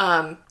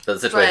 Mm-hmm. So the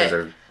situations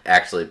are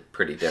actually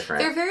pretty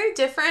different. They're very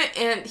different,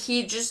 and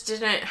he just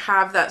didn't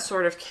have that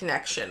sort of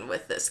connection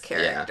with this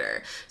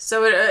character. Yeah.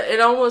 So it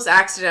almost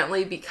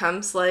accidentally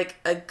becomes like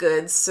a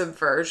good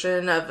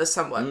subversion of a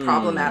somewhat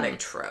problematic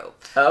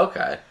trope. Oh,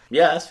 okay.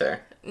 Yeah, that's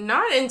fair.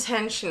 Not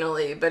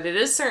intentionally, but it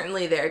is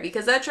certainly there,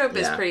 because that trope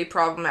is pretty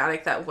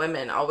problematic, that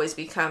women always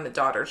become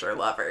daughters or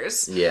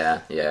lovers. Yeah.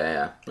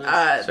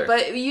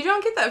 But you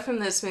don't get that from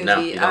this movie. No,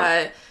 you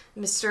don't.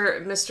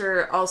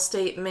 Mr.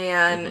 Allstate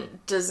Man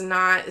does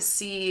not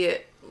see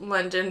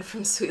London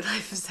from Sweet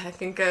Life of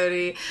Zack and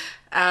Cody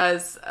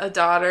as a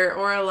daughter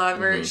or a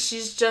lover.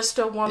 She's just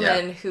a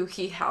woman who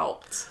he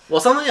helped. Well,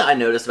 something I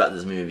noticed about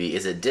this movie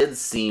is it did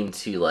seem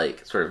to,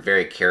 like, sort of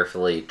very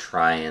carefully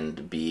try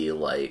and be,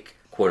 like,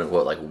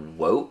 quote-unquote, like,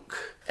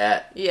 woke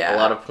at a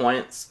lot of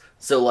points.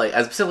 So, like, I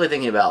was specifically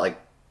thinking about,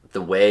 like,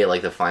 the way,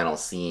 like, the final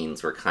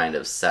scenes were kind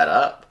of set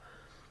up.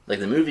 Like,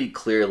 the movie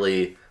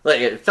clearly,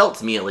 like, it felt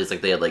to me at least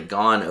like they had, like,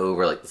 gone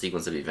over, like, the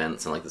sequence of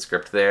events and, like, the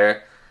script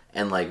there,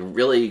 and, like,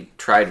 really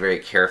tried very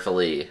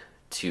carefully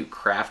to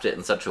craft it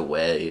in such a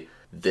way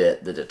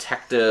that the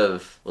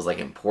detective was, like,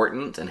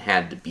 important and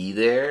had to be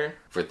there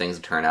for things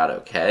to turn out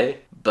okay,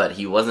 but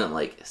he wasn't,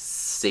 like,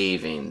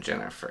 saving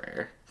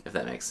Jennifer, if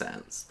that makes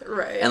sense.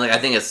 Right. And, like, I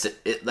think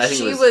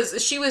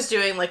she was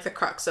doing, like, the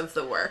crux of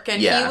the work,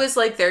 and he was,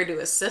 like, there to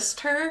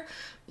assist her.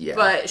 Yeah.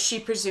 But she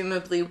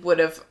presumably would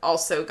have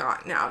also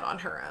gotten out on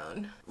her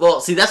own. Well,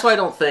 see, that's why I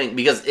don't think,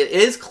 because it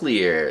is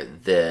clear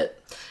that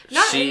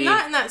not in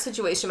that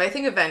situation, but I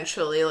think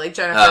eventually, like,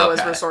 Jennifer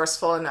was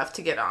resourceful enough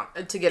to get out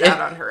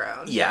on her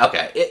own. Yeah,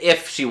 okay.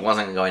 If she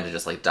wasn't going to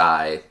just, like,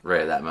 die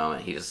right at that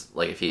moment, he just,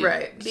 like, if he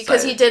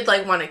because he did,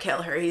 like, want to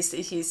kill her. He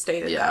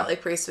stated that,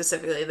 like, pretty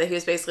specifically, that he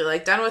was basically,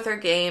 like, done with her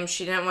game.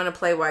 She didn't want to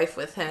play wife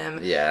with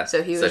him. Yeah.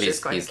 So he was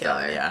just going to kill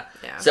her.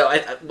 Yeah. So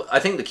I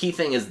think the key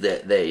thing is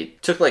that they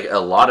took, like, a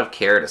lot of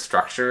care to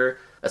structure,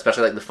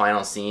 especially, like, the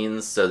final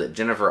scenes, so that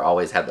Jennifer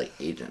always had, like,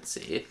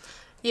 agency.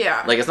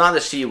 Yeah. Like, it's not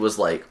that she was,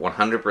 like,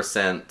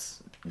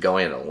 100%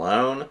 going it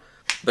alone,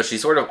 but she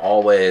sort of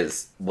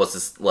always was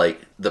just,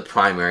 like, the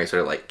primary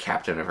sort of, like,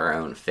 captain of her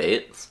own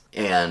fate.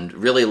 And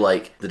really,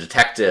 like, the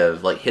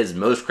detective, like, his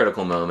most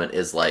critical moment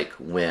is, like,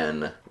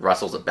 when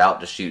Russell's about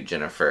to shoot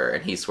Jennifer,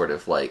 and he sort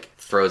of, like,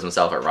 throws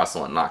himself at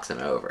Russell and knocks him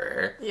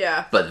over.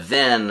 Yeah. But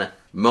then,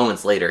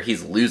 moments later,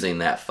 he's losing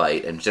that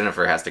fight, and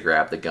Jennifer has to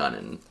grab the gun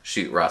and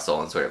shoot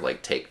Russell and sort of,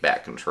 like, take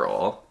back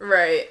control.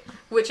 Right.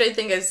 Which I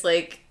think is,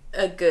 like,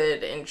 a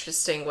good,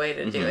 interesting way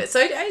to do it. So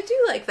I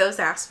do like those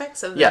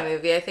aspects of the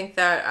movie. I think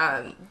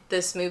that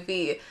this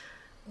movie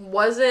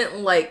wasn't,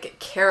 like,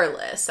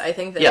 careless. I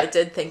think that it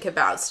did think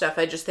about stuff.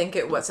 I just think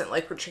it wasn't,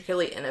 like,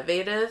 particularly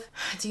innovative.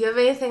 Do you have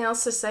anything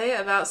else to say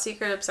about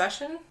Secret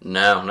Obsession?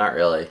 No, not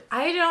really.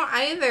 I don't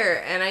either,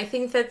 and I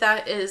think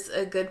that is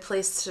a good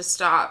place to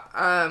stop.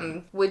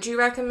 Would you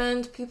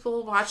recommend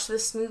people watch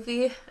this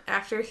movie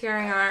after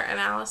hearing our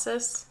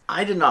analysis?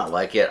 I did not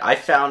like it. I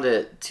found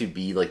it to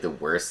be, like, the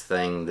worst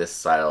thing this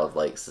style of,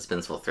 like,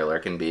 suspenseful thriller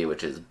can be,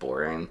 which is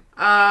boring.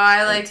 Oh,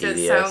 I liked it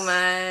so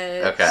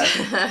much. Okay.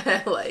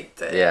 I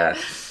liked it. Yeah.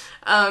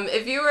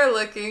 If you were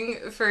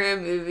looking for a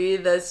movie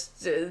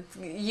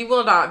you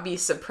will not be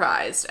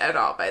surprised at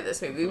all by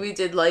this movie. We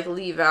did, like,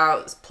 leave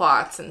out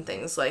plots and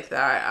things like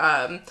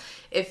that.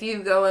 If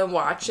you go and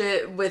watch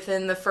it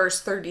within the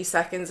first 30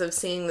 seconds of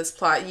seeing this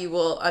plot, you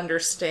will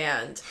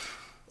understand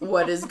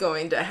what is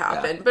going to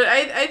happen. Yeah. But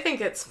I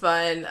think it's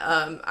fun.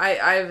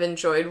 I've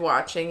enjoyed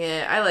watching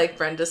it. I like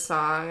Brenda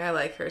Song. I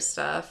like her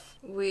stuff.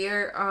 We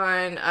are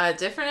on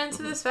different ends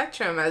of the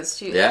spectrum as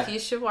to if you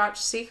should watch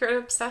Secret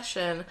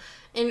Obsession.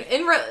 I'll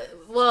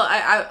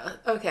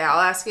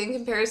ask you, in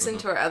comparison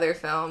to our other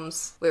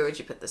films, where would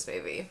you put this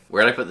movie?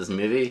 Where'd I put this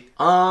movie?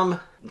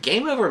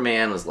 Game Over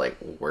Man was, like,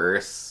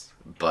 worse,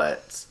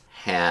 but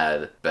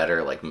had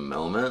better, like,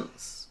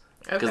 moments.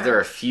 Because there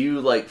are a few,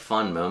 like,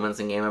 fun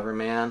moments in Game Over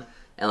Man,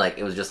 and, like,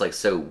 it was just, like,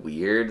 so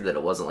weird that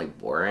it wasn't, like,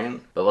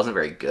 boring, but it wasn't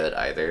very good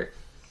either.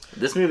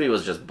 This movie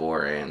was just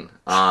boring.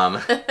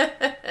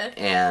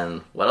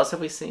 And what else have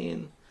we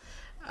seen?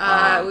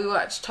 We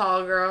watched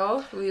Tall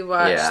Girl. We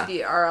watched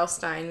the R.L.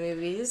 Stine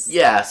movies.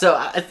 Yeah,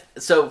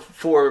 so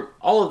for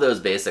all of those,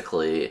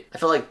 basically, I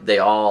feel like they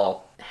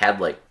all had,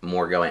 like,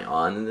 more going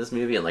on in this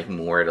movie and, like,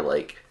 more to,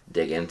 like,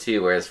 dig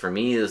into. Whereas for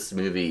me, this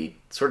movie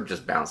sort of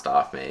just bounced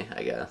off me,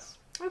 I guess.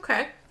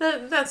 Okay,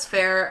 that's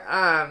fair.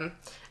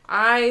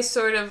 I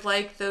sort of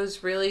like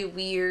those really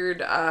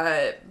weird,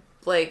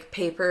 like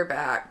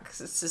paperback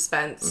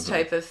suspense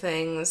type of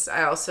things.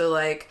 I also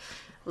like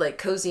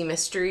cozy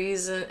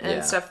mysteries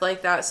and stuff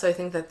like that. So I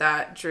think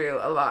that drew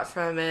a lot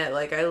from it.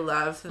 Like I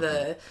love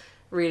the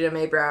Rita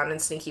Mae Brown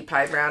and Sneaky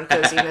Pie Brown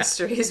cozy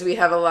mysteries. We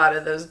have a lot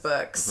of those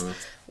books,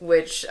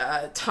 which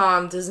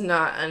Tom does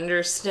not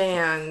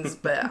understand,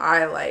 but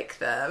I like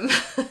them.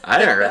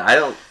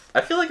 I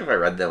feel like if I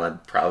read them,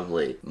 I'd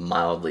probably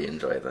mildly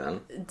enjoy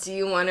them. Do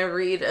you want to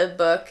read a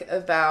book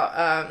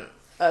about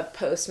a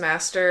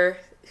postmaster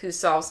who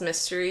solves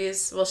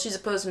mysteries? Well, she's a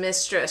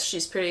postmistress.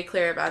 She's pretty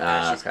clear about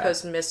that. She's a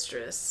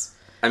postmistress.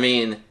 I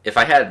mean, if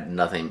I had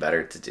nothing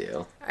better to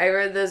do. I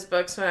read those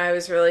books when I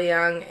was really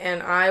young,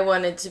 and I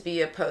wanted to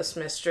be a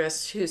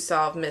postmistress who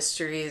solved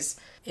mysteries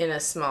in a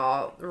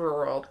small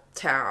rural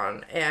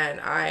town. And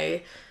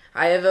I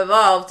have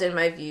evolved in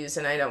my views,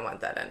 and I don't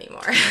want that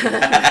anymore.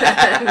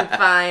 I'm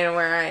fine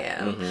where I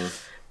am.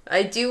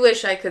 I do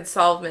wish I could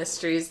solve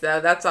mysteries,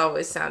 though. That's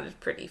always sounded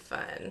pretty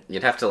fun.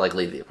 You'd have to, like,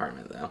 leave the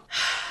apartment, though.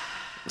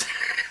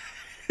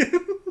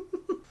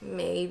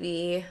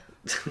 Maybe.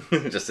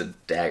 Just a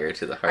dagger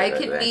to the heart. I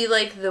could be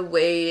like the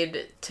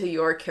Wade to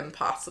your Kim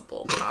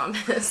Possible,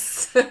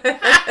 Thomas. You'd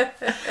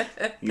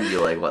be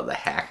like, what, the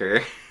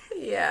hacker?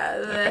 Yeah,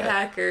 the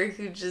hacker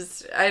who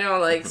just, I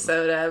don't like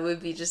soda,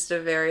 would be just a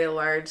very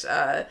large,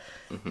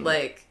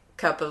 like,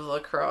 cup of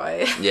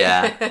LaCroix.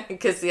 Yeah.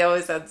 Because he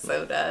always had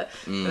soda,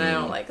 and I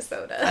don't like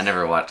soda. I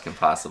never watched Kim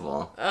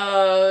Possible.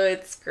 Oh,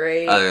 it's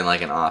great. Other than,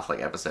 like, an off, like,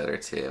 episode or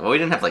two. Well, we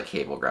didn't have, like,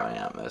 cable growing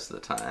up most of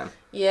the time.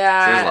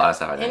 Yeah. So there's a lot of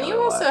stuff I didn't And you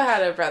really also watch.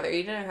 had a brother.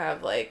 You didn't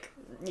have, like,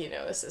 you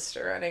know, a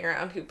sister running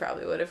around who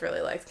probably would have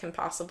really liked Kim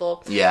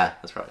Possible. Yeah,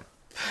 that's probably.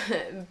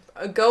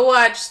 Go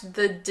watch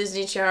the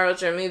Disney Channel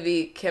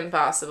movie Kim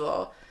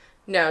Possible.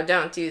 No,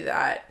 don't do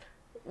that.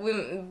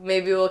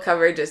 Maybe we'll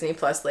cover Disney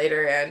Plus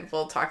later, and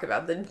we'll talk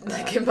about the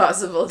Kim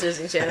Possible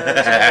Disney Channel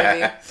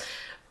movie.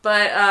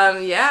 But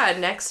yeah,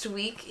 next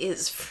week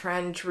is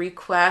Friend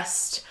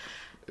Request.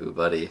 Ooh,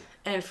 buddy.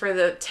 And for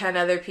the 10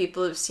 other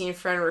people who've seen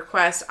Friend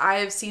Request, I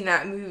have seen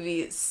that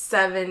movie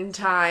 7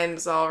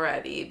 times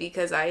already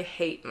because I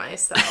hate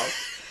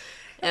myself.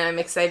 And I'm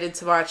excited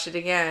to watch it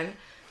again.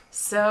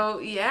 So,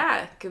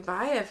 yeah,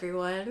 goodbye,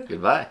 everyone.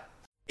 Goodbye.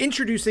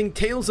 Introducing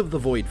Tales of the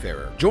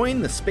Voidfarer.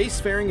 Join the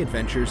spacefaring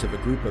adventures of a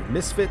group of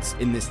misfits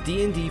in this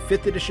D&D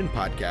 5th edition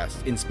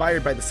podcast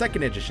inspired by the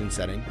 2nd edition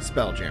setting,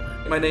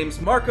 Spelljammer. My name's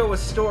Marco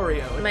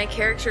Astorio. My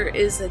character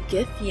is a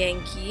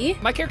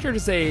Githyanki. My character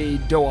is a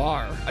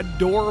Doar,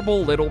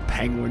 adorable little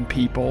penguin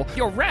people.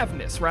 You're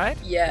Ravenous, right?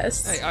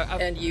 Yes,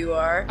 and you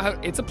are?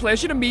 It's a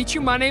pleasure to meet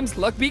you. My name's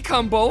Luckbeak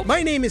Cumbo.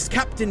 My name is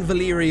Captain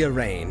Valeria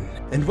Rain,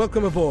 and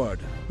welcome aboard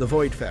the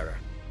Voidfarer.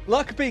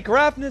 Luckbeak,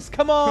 Ravenous,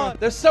 come on!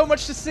 There's so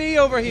much to see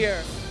over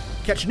here!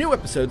 Catch new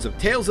episodes of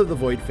Tales of the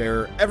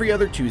Voidfarer every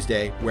other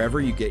Tuesday,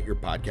 wherever you get your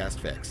podcast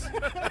fix.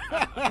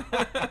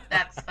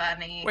 That's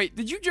funny. Wait,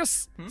 did you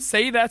just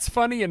say that's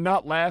funny and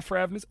not laugh,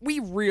 Ravenous? We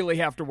really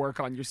have to work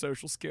on your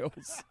social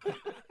skills.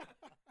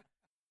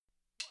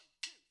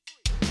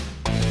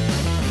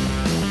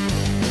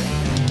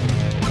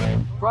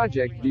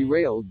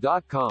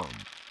 ProjectDerailed.com